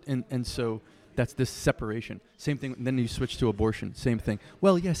this is and so that's this separation. Same thing. And then you switch to abortion. Same thing.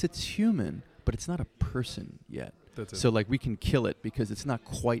 Well, yes, it's human, but it's not a person yet. So like we can kill it because it's not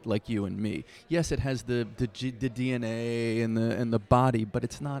quite like you and me. Yes, it has the DNA and the body, but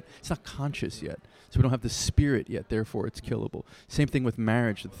it's not conscious yet. So we don't have the spirit yet. Therefore, it's killable. Same thing with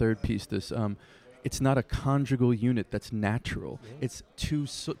marriage. The third piece. It's not a conjugal unit that's natural. It's two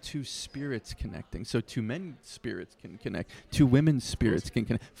spirits connecting. So two men's spirits can connect. Two women's spirits can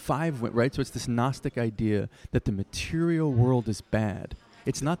connect. Right? So it's this Gnostic idea that the material world is bad.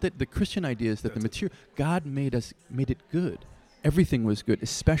 It's not that the Christian idea is that the material, God made it good. Everything was good,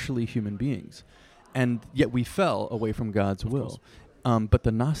 especially human beings. And yet we fell away from God's will. But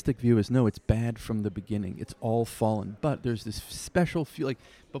the Gnostic view is, no, it's bad from the beginning. It's all fallen. But there's this special feel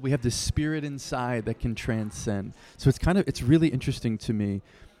but we have this spirit inside that can transcend. So it's really interesting to me,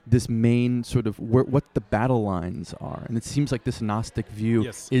 this main sort of what the battle lines are. And it seems like this Gnostic view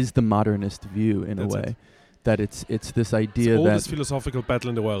is the modernist view in a way. That it's this idea it's that oldest philosophical battle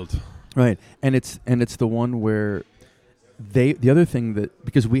in the world, right? And it's the one where the other thing that,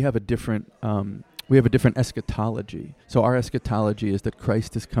 because we have a different eschatology. So our eschatology is that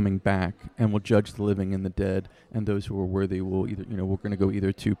Christ is coming back and will judge the living and the dead, and those who are worthy will either we're going to go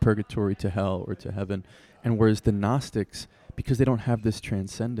either to purgatory, to hell, or to heaven. And whereas the Gnostics, because they don't have this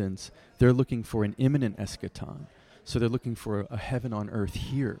transcendence, they're looking for an imminent eschaton. So they're looking for a heaven on earth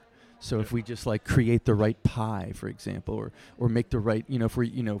here. So if we just create the right pie, for example, or make the right, if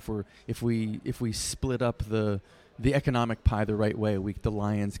we split up the economic pie the right way, the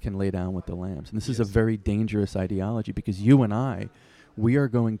lions can lay down with the lambs. And this is a very dangerous ideology, because you and I, we are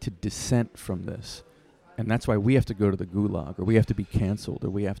going to dissent from this. And that's why we have to go to the gulag, or we have to be canceled, or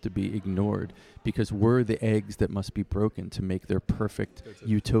we have to be ignored, because we're the eggs that must be broken to make their perfect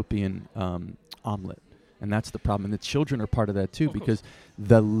utopian omelet. And that's the problem. And the children are part of that too, because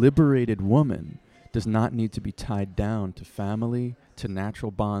the liberated woman does not need to be tied down to family, to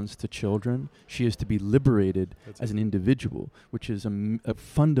natural bonds, to children. She is to be liberated as an individual, which is a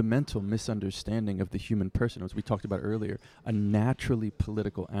fundamental misunderstanding of the human person, as we talked about earlier, a naturally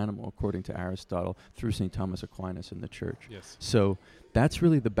political animal, according to Aristotle, through St. Thomas Aquinas in the church. So that's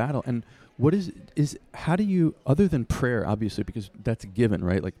really the battle. And what how do you, other than prayer, obviously, because that's a given,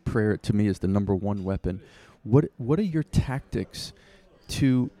 right? Like prayer to me is the number one weapon. What are your tactics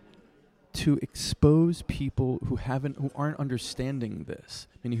to expose people who aren't understanding this,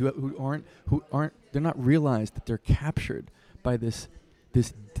 and who aren't they're not realized that they're captured by this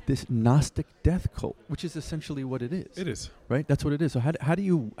Gnostic death cult, which is essentially what it is. It is, right? That's what it is. So how do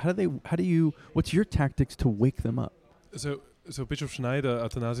you what's your tactics to wake them up? So Bishop Schneider,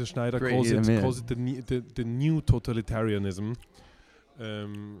 Athanasius Schneider, calls it the new totalitarianism.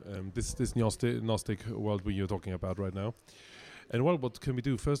 This Gnostic world you're talking about right now. And what can we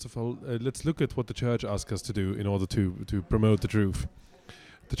do? First of all, let's look at what the church asks us to do in order to promote the truth.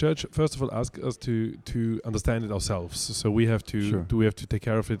 The church, first of all, asks us to understand it ourselves. So we have to take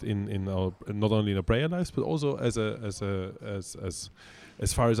care of it in our, not only in our prayer lives, but also as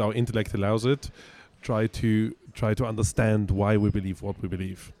far as our intellect allows it. Try to understand why we believe what we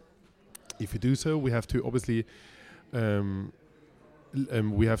believe. If we do so, we have to obviously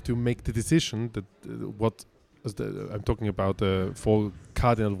we have to make the decision that what I'm talking about the 4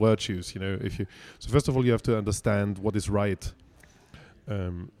 cardinal virtues. So first of all, you have to understand what is right.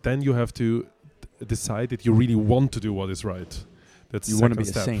 Then you have to decide that you really want to do what is right. That's you want to be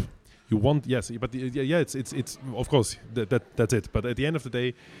a saint. You want, yes, but it's of course that's it. But at the end of the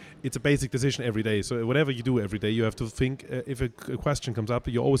day, it's a basic decision every day. So whatever you do every day, you have to think. If a question comes up,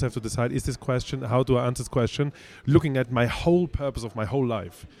 you always have to decide: is this question? How do I answer this question? Looking at my whole purpose of my whole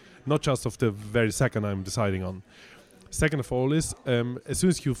life, not just of the very second I'm deciding on. Second of all is as soon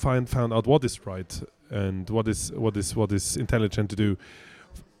as you found out what is right and what is intelligent to do,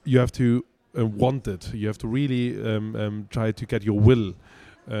 you have to want it. You have to really try to get your will.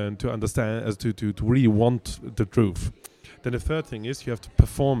 And to understand, as to really want the truth. Then the third thing is you have to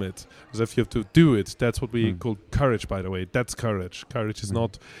perform it. Because if you have to do it, that's what we call courage, by the way. That's courage. Courage is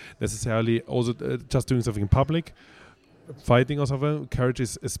not necessarily also just doing something in public, fighting or something. Courage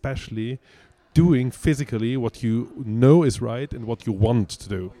is especially doing physically what you know is right and what you want to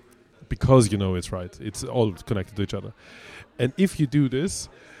do. Because you know it's right. It's all connected to each other. And if you do this,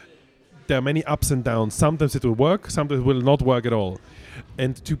 there are many ups and downs. Sometimes it will work, sometimes it will not work at all.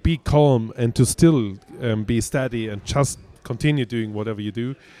 And to be calm and to still be steady and just continue doing whatever you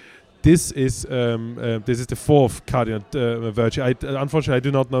do, this is the 4th cardinal virtue. Unfortunately, I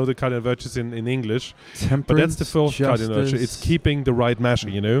do not know the cardinal virtues in English. Temperance, but that's the 4th cardinal virtue. It's keeping the right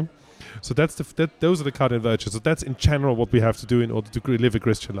measure, So those are the cardinal virtues. So that's in general what we have to do in order to live a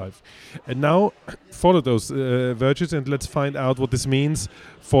Christian life. And now follow those virtues and let's find out what this means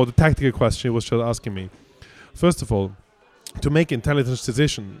for the tactical question you was just asking me. First of all, to make intelligent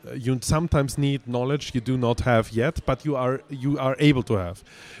decision, you sometimes need knowledge you do not have yet, but you are able to have.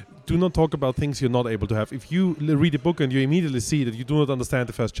 Do not talk about things you're not able to have. If you read a book and you immediately see that you do not understand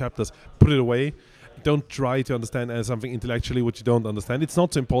the first chapters, put it away. Don't try to understand something intellectually which you don't understand. It's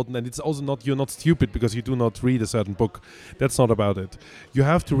not so important, and it's also not, you're not stupid because you do not read a certain book. That's not about it. You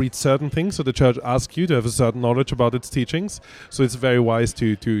have to read certain things, so the church asks you to have a certain knowledge about its teachings. So it's very wise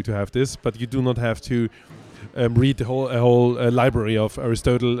to have this, but you do not have to read a whole library of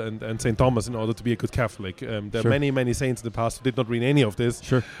Aristotle and St. Thomas in order to be a good Catholic. There are many saints in the past who did not read any of this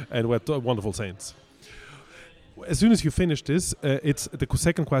and were wonderful saints. As soon as you finish this, it's the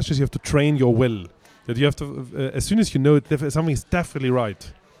second question is you have to train your will. That you have to, as soon as you know something is definitely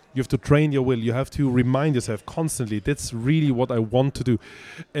right, you have to train your will. You have to remind yourself constantly, that's really what I want to do.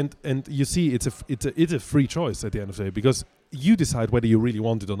 And you see, it's a free choice at the end of the day, because you decide whether you really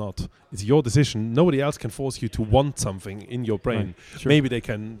want it or not. It's your decision. Nobody else can force you to want something in your brain. Right. Maybe they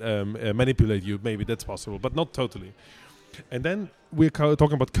can manipulate you. Maybe that's possible, but not totally. And then we're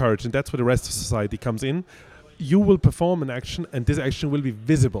talking about courage, and that's where the rest of society comes in. You will perform an action, and this action will be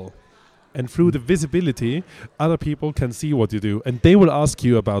visible. And through the visibility, other people can see what you do. And they will ask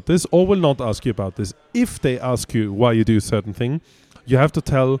you about this or will not ask you about this. If they ask you why you do a certain thing, you have to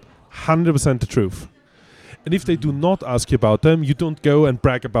tell 100% the truth. And if they do not ask you about them, you don't go and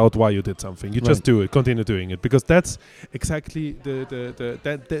brag about why you did something. You just do it, continue doing it. Because that's exactly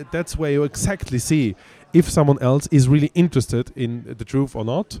that's where you exactly see if someone else is really interested in the truth or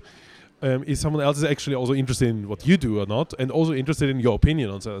not. If someone else is actually also interested in what you do or not, and also interested in your opinion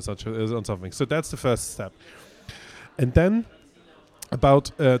on something. So that's the first step. And then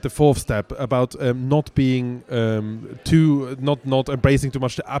about the 4th step, about not being not embracing too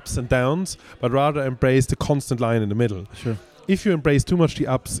much the ups and downs, but rather embrace the constant line in the middle. Sure. If you embrace too much the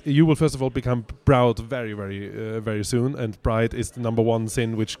ups, you will first of all become proud very, very, very soon. And pride is the number one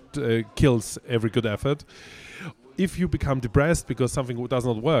sin which kills every good effort. If you become depressed because something does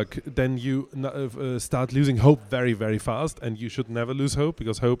not work, then you start losing hope very, very fast, and you should never lose hope,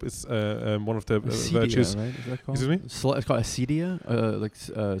 because hope is one of the virtues. Right? Is that called? Excuse me? It's called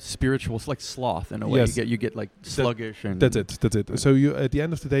acedia, spiritual. It's like sloth in a way. Yes. You get like sluggish. That's it. So you, at the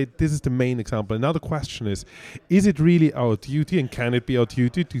end of the day, this is the main example. Now the question is it really our duty, and can it be our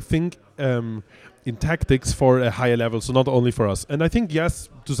duty to think in tactics for a higher level, so not only for us? And I think, yes,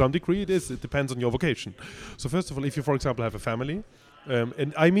 to some degree it is. It depends on your vocation. So first of all, if you, for example, have a family,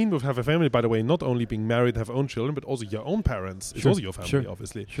 and I mean with have a family, by the way, not only being married, have own children, but also your own parents. It's also your family,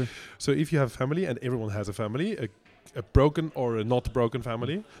 obviously. Sure. So if you have a family, and everyone has a family, a broken or a not broken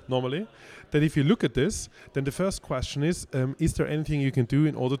family, normally, then if you look at this, then the first question is there anything you can do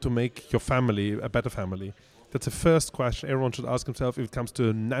in order to make your family a better family? That's the first question everyone should ask himself if it comes to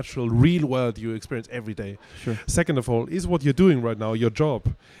a natural, real world you experience every day. Sure. Second of all, is what you're doing right now your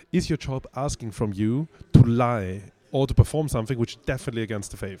job? Is your job asking from you to lie or to perform something which is definitely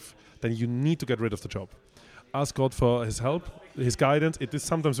against the faith? Then you need to get rid of the job. Ask God for His help, His guidance. It is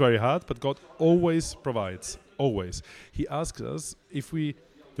sometimes very hard, but God always provides. Always. He asks us if we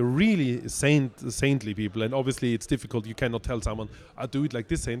the really saintly people, and obviously it's difficult. You cannot tell someone, "I do it like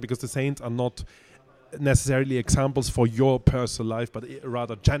this saint," because the saints are not necessarily examples for your personal life, but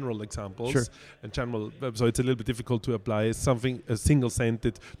rather general examples. Sure. And general. So it's a little bit difficult to apply a single saint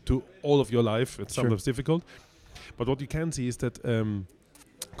did to all of your life. It's sometimes difficult. But what you can see is that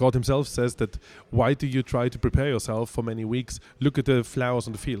God Himself says that, why do you try to prepare yourself for many weeks? Look at the flowers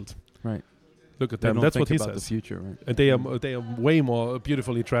on the field. Right. Look at them. That's what He says. The future, right? And they are way more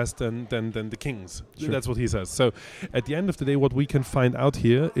beautifully dressed than the kings. Sure. That's what He says. So at the end of the day, what we can find out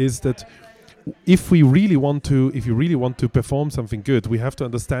here is that if you really want to perform something good, we have to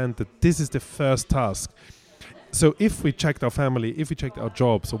understand that this is the first task. So if we checked our family, if we checked our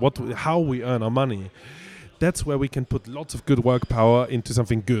jobs, or how we earn our money, that's where we can put lots of good work power into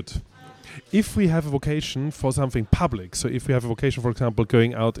something good. If we have a vocation for something public, so if we have a vocation, for example,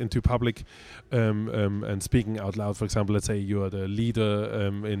 going out into public and speaking out loud, for example, let's say you are the leader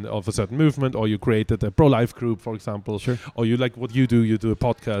of a certain movement, or you created a pro-life group, for example, sure. or you like what you do a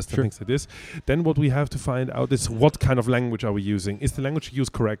podcast sure. and things like this, then what we have to find out is what kind of language are we using? Is the language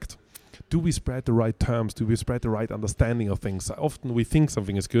used correct? Do we spread the right terms? Do we spread the right understanding of things? Often we think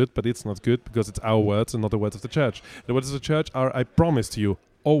something is good, but it's not good because it's our words and not the words of the church. The words of the church are, I promise to you,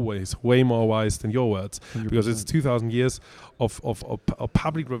 always way more wise than your words, 100%. Because it's 2,000 years of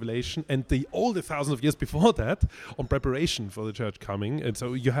public revelation, and all the thousands of years before that on preparation for the church coming. And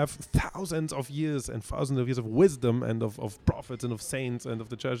so you have thousands of years and thousands of years of wisdom and of prophets and of saints and of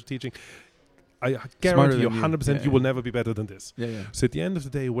the church teaching. I guarantee you 100% you will never be better than this. Yeah. So at the end of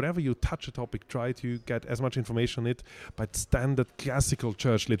the day, whenever you touch a topic, try to get as much information on it by standard classical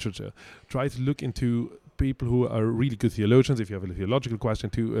church literature. Try to look into people who are really good theologians, if you have a theological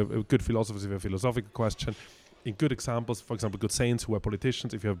question, to good philosophers, if you have a philosophical question, in good examples, for example, good saints who are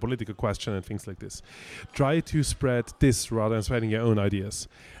politicians, if you have a political question and things like this. Try to spread this rather than spreading your own ideas.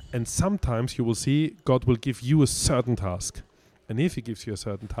 And sometimes you will see God will give you a certain task. And if He gives you a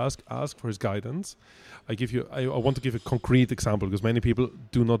certain task, ask for His guidance. I want to give a concrete example, because many people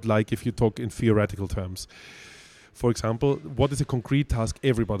do not like if you talk in theoretical terms. For example, what is a concrete task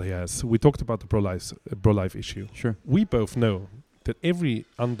everybody has? We talked about the pro-life issue. Sure. We both know that every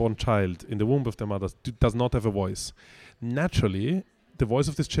unborn child in the womb of their mother does not have a voice. Naturally, the voice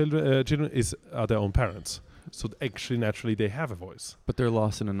of these children are their own parents. So actually, naturally, they have a voice. But they're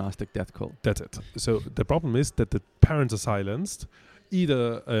lost in a Gnostic death cult. That's it. So the problem is that the parents are silenced,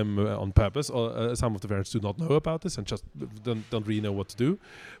 either on purpose, or some of the parents do not know about this and just don't really know what to do.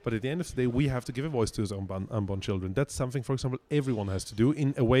 But at the end of the day, we have to give a voice to those unborn children. That's something, for example, everyone has to do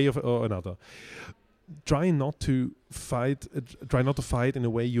in a way or another. Try not to fight in a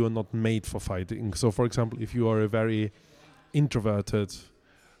way you are not made for fighting. So, for example, if you are a very introverted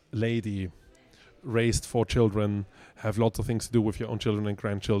lady, raised 4 children, have lots of things to do with your own children and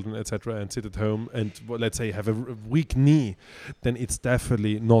grandchildren, etc., and sit at home and, let's say, have a weak knee, then it's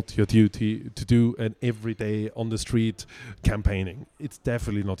definitely not your duty to do an everyday on the street campaigning. It's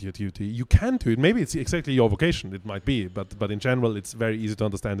definitely not your duty. You can do it. Maybe it's exactly your vocation. It might be, but in general, it's very easy to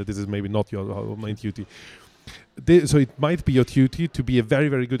understand that this is maybe not your main duty. So it might be your duty to be a very,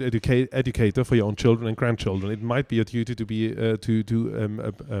 very good educator for your own children and grandchildren. It might be your duty to be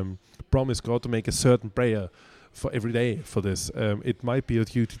promise God to make a certain prayer for every day for this. It might be your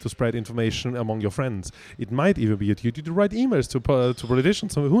duty to spread information among your friends. It might even be your duty to write emails to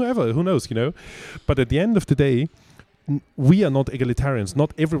politicians or whoever, who knows, But at the end of the day, we are not egalitarians.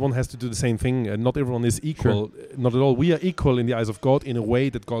 Not everyone has to do the same thing, and not everyone is equal. Sure. Not at all. We are equal in the eyes of God in a way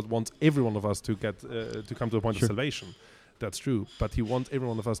that God wants every one of us to get to come to a point of salvation. That's true, but He wants every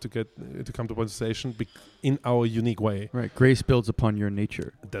one of us to get to come to a point of salvation in our unique way. Right. Grace builds upon your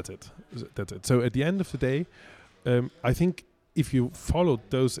nature. That's it. So at the end of the day, I think if you followed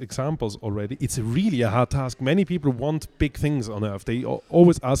those examples already, it's really a hard task. Many people want big things on earth. They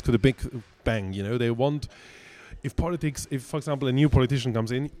always ask for the big bang. They want. If, for example, a new politician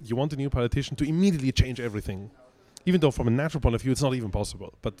comes in, you want a new politician to immediately change everything. Even though from a natural point of view, it's not even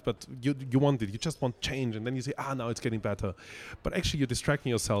possible. But you want it. You just want change. And then you say, now it's getting better. But actually, you're distracting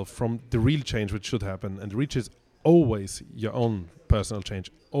yourself from the real change which should happen. And the reach is always your own personal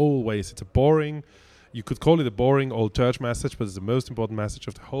change. Always. It's you could call it a boring old church message, but it's the most important message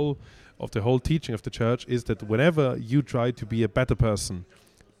of the whole teaching of the church, is that whenever you try to be a better person,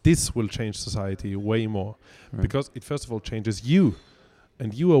 this will change society way more. Right. Because it first of all changes you.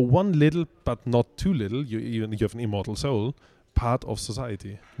 And you are one little, but not too little, you have an immortal soul, part of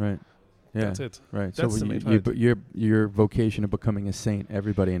society. Right. Yeah. That's it. Right. That's so your vocation of becoming a saint,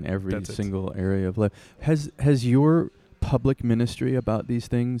 everybody in every single area of life. Has your public ministry about these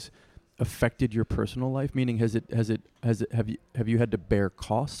things affected your personal life? Meaning, have you had to bear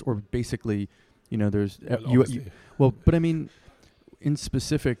costs, or basically, there's but I mean, in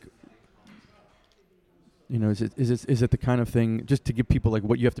specific, is it the kind of thing, just to give people like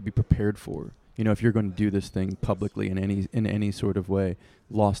what you have to be prepared for? If you're going to do this thing publicly in any sort of way,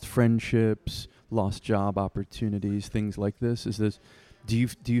 lost friendships, lost job opportunities, things like this. Do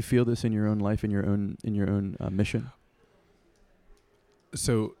you feel this in your own life, in your own mission?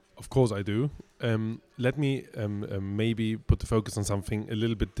 So of course I do. Let me maybe put the focus on something a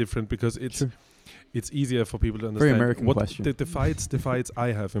little bit different, because it's easier for people to understand. Very American what question. The fights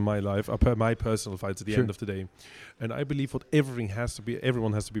I have in my life are my personal fights at the end of the day. And I believe what everyone has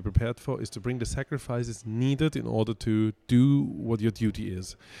to be prepared for is to bring the sacrifices needed in order to do what your duty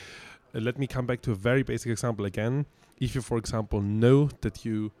is. Let me come back to a very basic example again. If you, for example, know that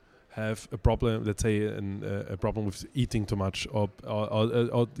you have a problem, let's say a problem with eating too much, or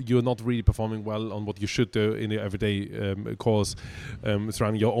you're not really performing well on what you should do in your everyday course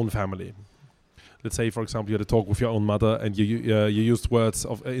surrounding your own family. Let's say, for example, you had a talk with your own mother and you used words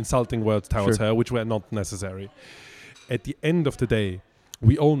of insulting words towards her, which were not necessary. At the end of the day,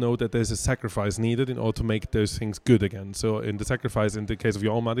 we all know that there's a sacrifice needed in order to make those things good again. So in the sacrifice, in the case of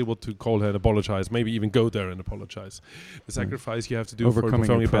your own mother, what to call her and apologize, maybe even go there and apologize. The sacrifice you have to do for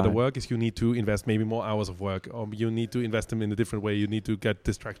performing better work is you need to invest maybe more hours of work, or you need to invest them in a different way. You need to get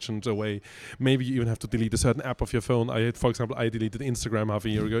distractions away. Maybe you even have to delete a certain app of your phone. For example, I deleted Instagram half a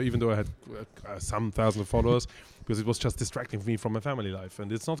year ago, even though I had some thousands of followers, because it was just distracting me from my family life,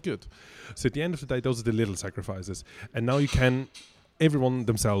 and it's not good. So at the end of the day, those are the little sacrifices. And now everyone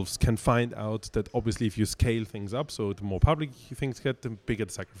themselves can find out that obviously if you scale things up, so the more public things get, the bigger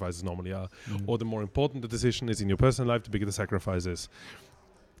the sacrifices normally are. Or the more important the decision is in your personal life, the bigger the sacrifice is.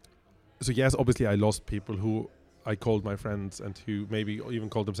 So yes, obviously I lost people who I called my friends and who maybe even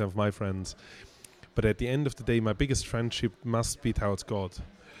called themselves my friends. But at the end of the day, my biggest friendship must be towards God.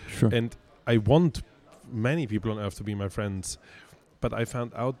 Sure. And I want many people on earth to be my friends. But I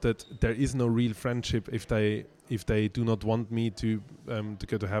found out that there is no real friendship if they do not want me to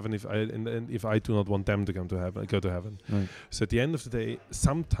go to heaven, if I do not want them to go to heaven. Right. So at the end of the day,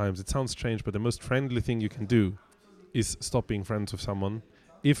 sometimes it sounds strange, but the most friendly thing you can do is stop being friends with someone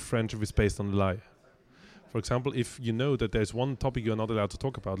if friendship is based on a lie. For example, if you know that there's one topic you're not allowed to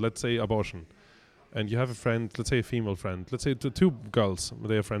talk about, let's say abortion, and you have a friend, let's say a female friend, let's say two girls,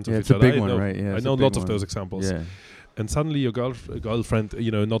 they are friends with each other. It's a big one, right? Yeah, I know lots of those examples. Yeah. And suddenly your girlfriend,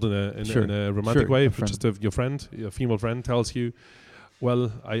 not in a romantic way, but just your friend, your female friend, tells you,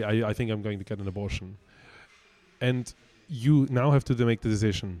 well, I think I'm going to get an abortion. And you now have to make the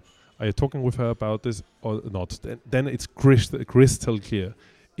decision. Are you talking with her about this or not? Then it's crystal clear.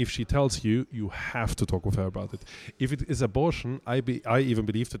 If she tells you, you have to talk with her about it. If it is abortion, I even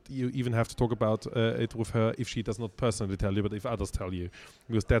believe that you even have to talk about it with her if she does not personally tell you, but if others tell you,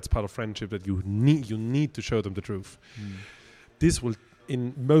 because that's part of friendship, that you need to show them the truth. This will,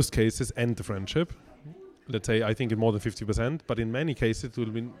 in most cases, end the friendship. Let's say, I think in more than 50%, but in many cases it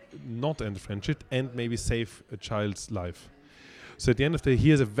will not end the friendship and maybe save a child's life. So at the end of the day,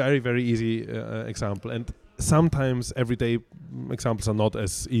 here's a very, very easy example. And sometimes everyday examples are not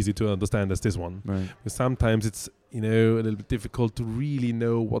as easy to understand as this one. Right. Because sometimes it's a little bit difficult to really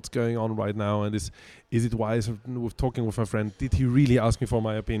know what's going on right now, and is it wise with talking with my friend? Did he really ask me for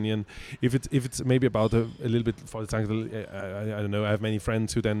my opinion? If it's maybe about a little bit, for example, I don't know. I have many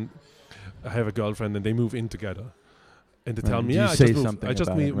friends who then have a girlfriend and they move in together. And they tell me, I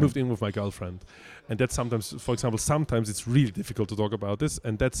just moved in with my girlfriend. And that's sometimes, for example, sometimes it's really difficult to talk about this.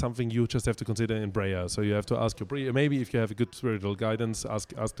 And that's something you just have to consider in prayer. So you have to ask your priest. Maybe if you have a good spiritual guidance,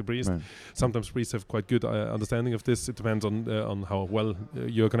 ask the priest. Right. Sometimes priests have quite good understanding of this. It depends on how well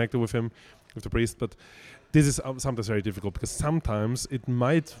you're connected with him, with the priest. But this is sometimes very difficult, because sometimes it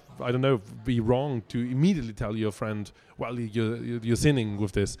might, be wrong to immediately tell your friend, well, you're sinning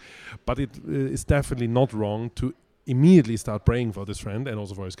with this. But it is definitely not wrong to immediately start praying for this friend and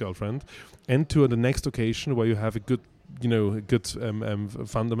also for his girlfriend, and to the next occasion where you have a good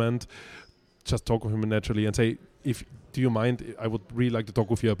fundament, just talk with him naturally and say, do you mind, I would really like to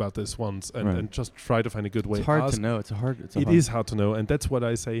talk with you about this once, and just try to find a good way. It's hard to know. It is hard to know, and that's what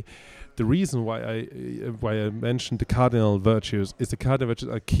I say. The reason why I mentioned the cardinal virtues is the cardinal virtues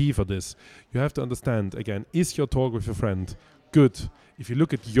are key for this. You have to understand, again, is your talk with your friend good? If you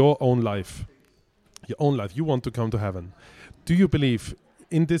look at your own life, you want to come to heaven. Do you believe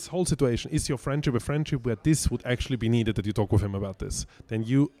in this whole situation, is your friendship a friendship where this would actually be needed, that you talk with him about this? Then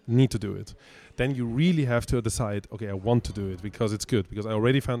you need to do it. Then you really have to decide, okay, I want to do it because it's good, because I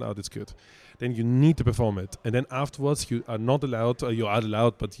already found out it's good. Then you need to perform it. And then afterwards, you are not allowed, or you are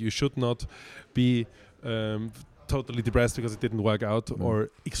allowed, but you should not be totally depressed because it didn't work out, or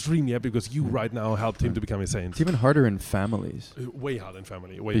extremely happy because you right now helped him to become a saint. It's even harder in families. Way harder in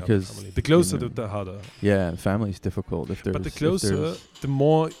family. The closer, the harder. Yeah, family's difficult. But the closer, the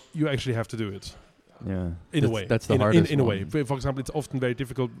more you actually have to do it. Yeah, in a way. That's the hardest in a way. For example, it's often very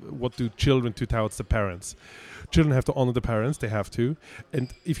difficult. What do children do towards the parents? Children have to honor the parents. They have to.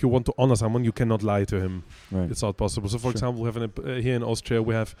 And if you want to honor someone, you cannot lie to him. Right. It's not possible. So, for example, we have here in Austria,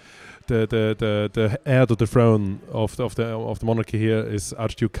 we have the heir to the throne of the monarchy here is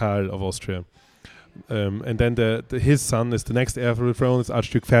Archduke Karl of Austria. And then his son is the next heir to the throne, is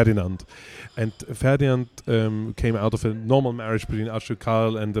Archduke Ferdinand. And Ferdinand came out of a normal marriage between Archduke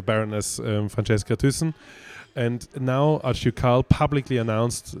Karl and the Baroness Francesca Thyssen. And now Archduke Karl publicly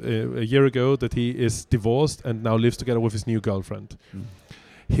announced a year ago that he is divorced and now lives together with his new girlfriend.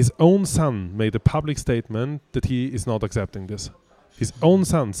 His own son made a public statement that he is not accepting this. His own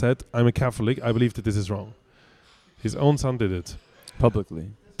son said, I'm a Catholic, I believe that this is wrong. His own son did it.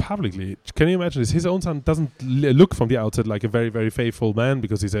 Publicly. Can you imagine this? His own son doesn't look from the outside like a very, very faithful man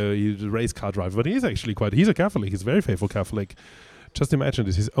because he's a race car driver, but he's actually he's a Catholic. He's a very faithful Catholic. Just imagine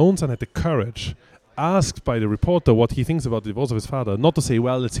this. His own son had the courage, asked by the reporter what he thinks about the divorce of his father, not to say,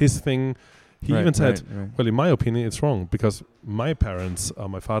 well, it's his thing. He even said, well, in my opinion, it's wrong because my parents are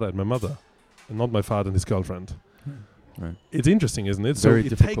my father and my mother and not my father and his girlfriend. Right. It's interesting, isn't it? Very so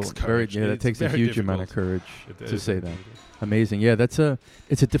difficult. It takes courage. That takes a huge amount of courage to say that. Amazing. Yeah, it's a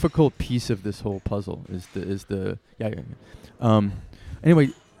difficult piece of this whole puzzle. Anyway,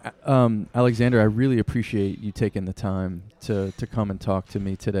 Alexander, I really appreciate you taking the time to come and talk to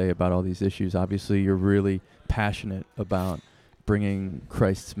me today about all these issues. Obviously, you're really passionate about bringing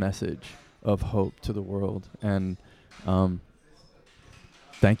Christ's message of hope to the world, and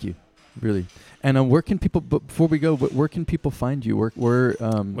thank you. Really. And where can people, before we go, where can people find you? Where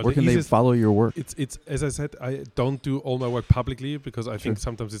can they follow your work? It's as I said, I don't do all my work publicly because I think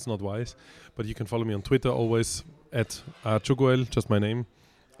sometimes it's not wise. But you can follow me on Twitter always at Chuguel, just my name.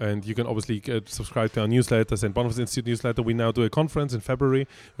 And you can obviously subscribe to our newsletter, St. Boniface Institute newsletter. We now do a conference in February.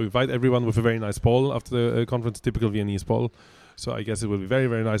 We invite everyone with a very nice ball after the conference, typical Viennese ball. So I guess it will be very,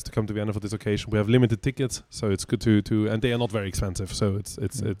 very nice to come to Vienna for this occasion. We have limited tickets, so it's good to and they are not very expensive. So it's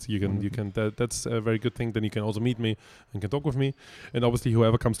you can that's a very good thing. Then you can also meet me and can talk with me. And obviously,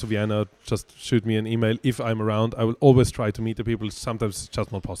 whoever comes to Vienna, just shoot me an email if I'm around. I will always try to meet the people. Sometimes it's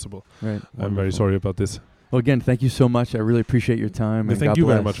just not possible. Right. I'm very sorry about this. Well, again, thank you so much. I really appreciate your time. And thank you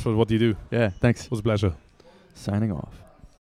very much for what you do. Yeah, thanks. It was a pleasure. Signing off.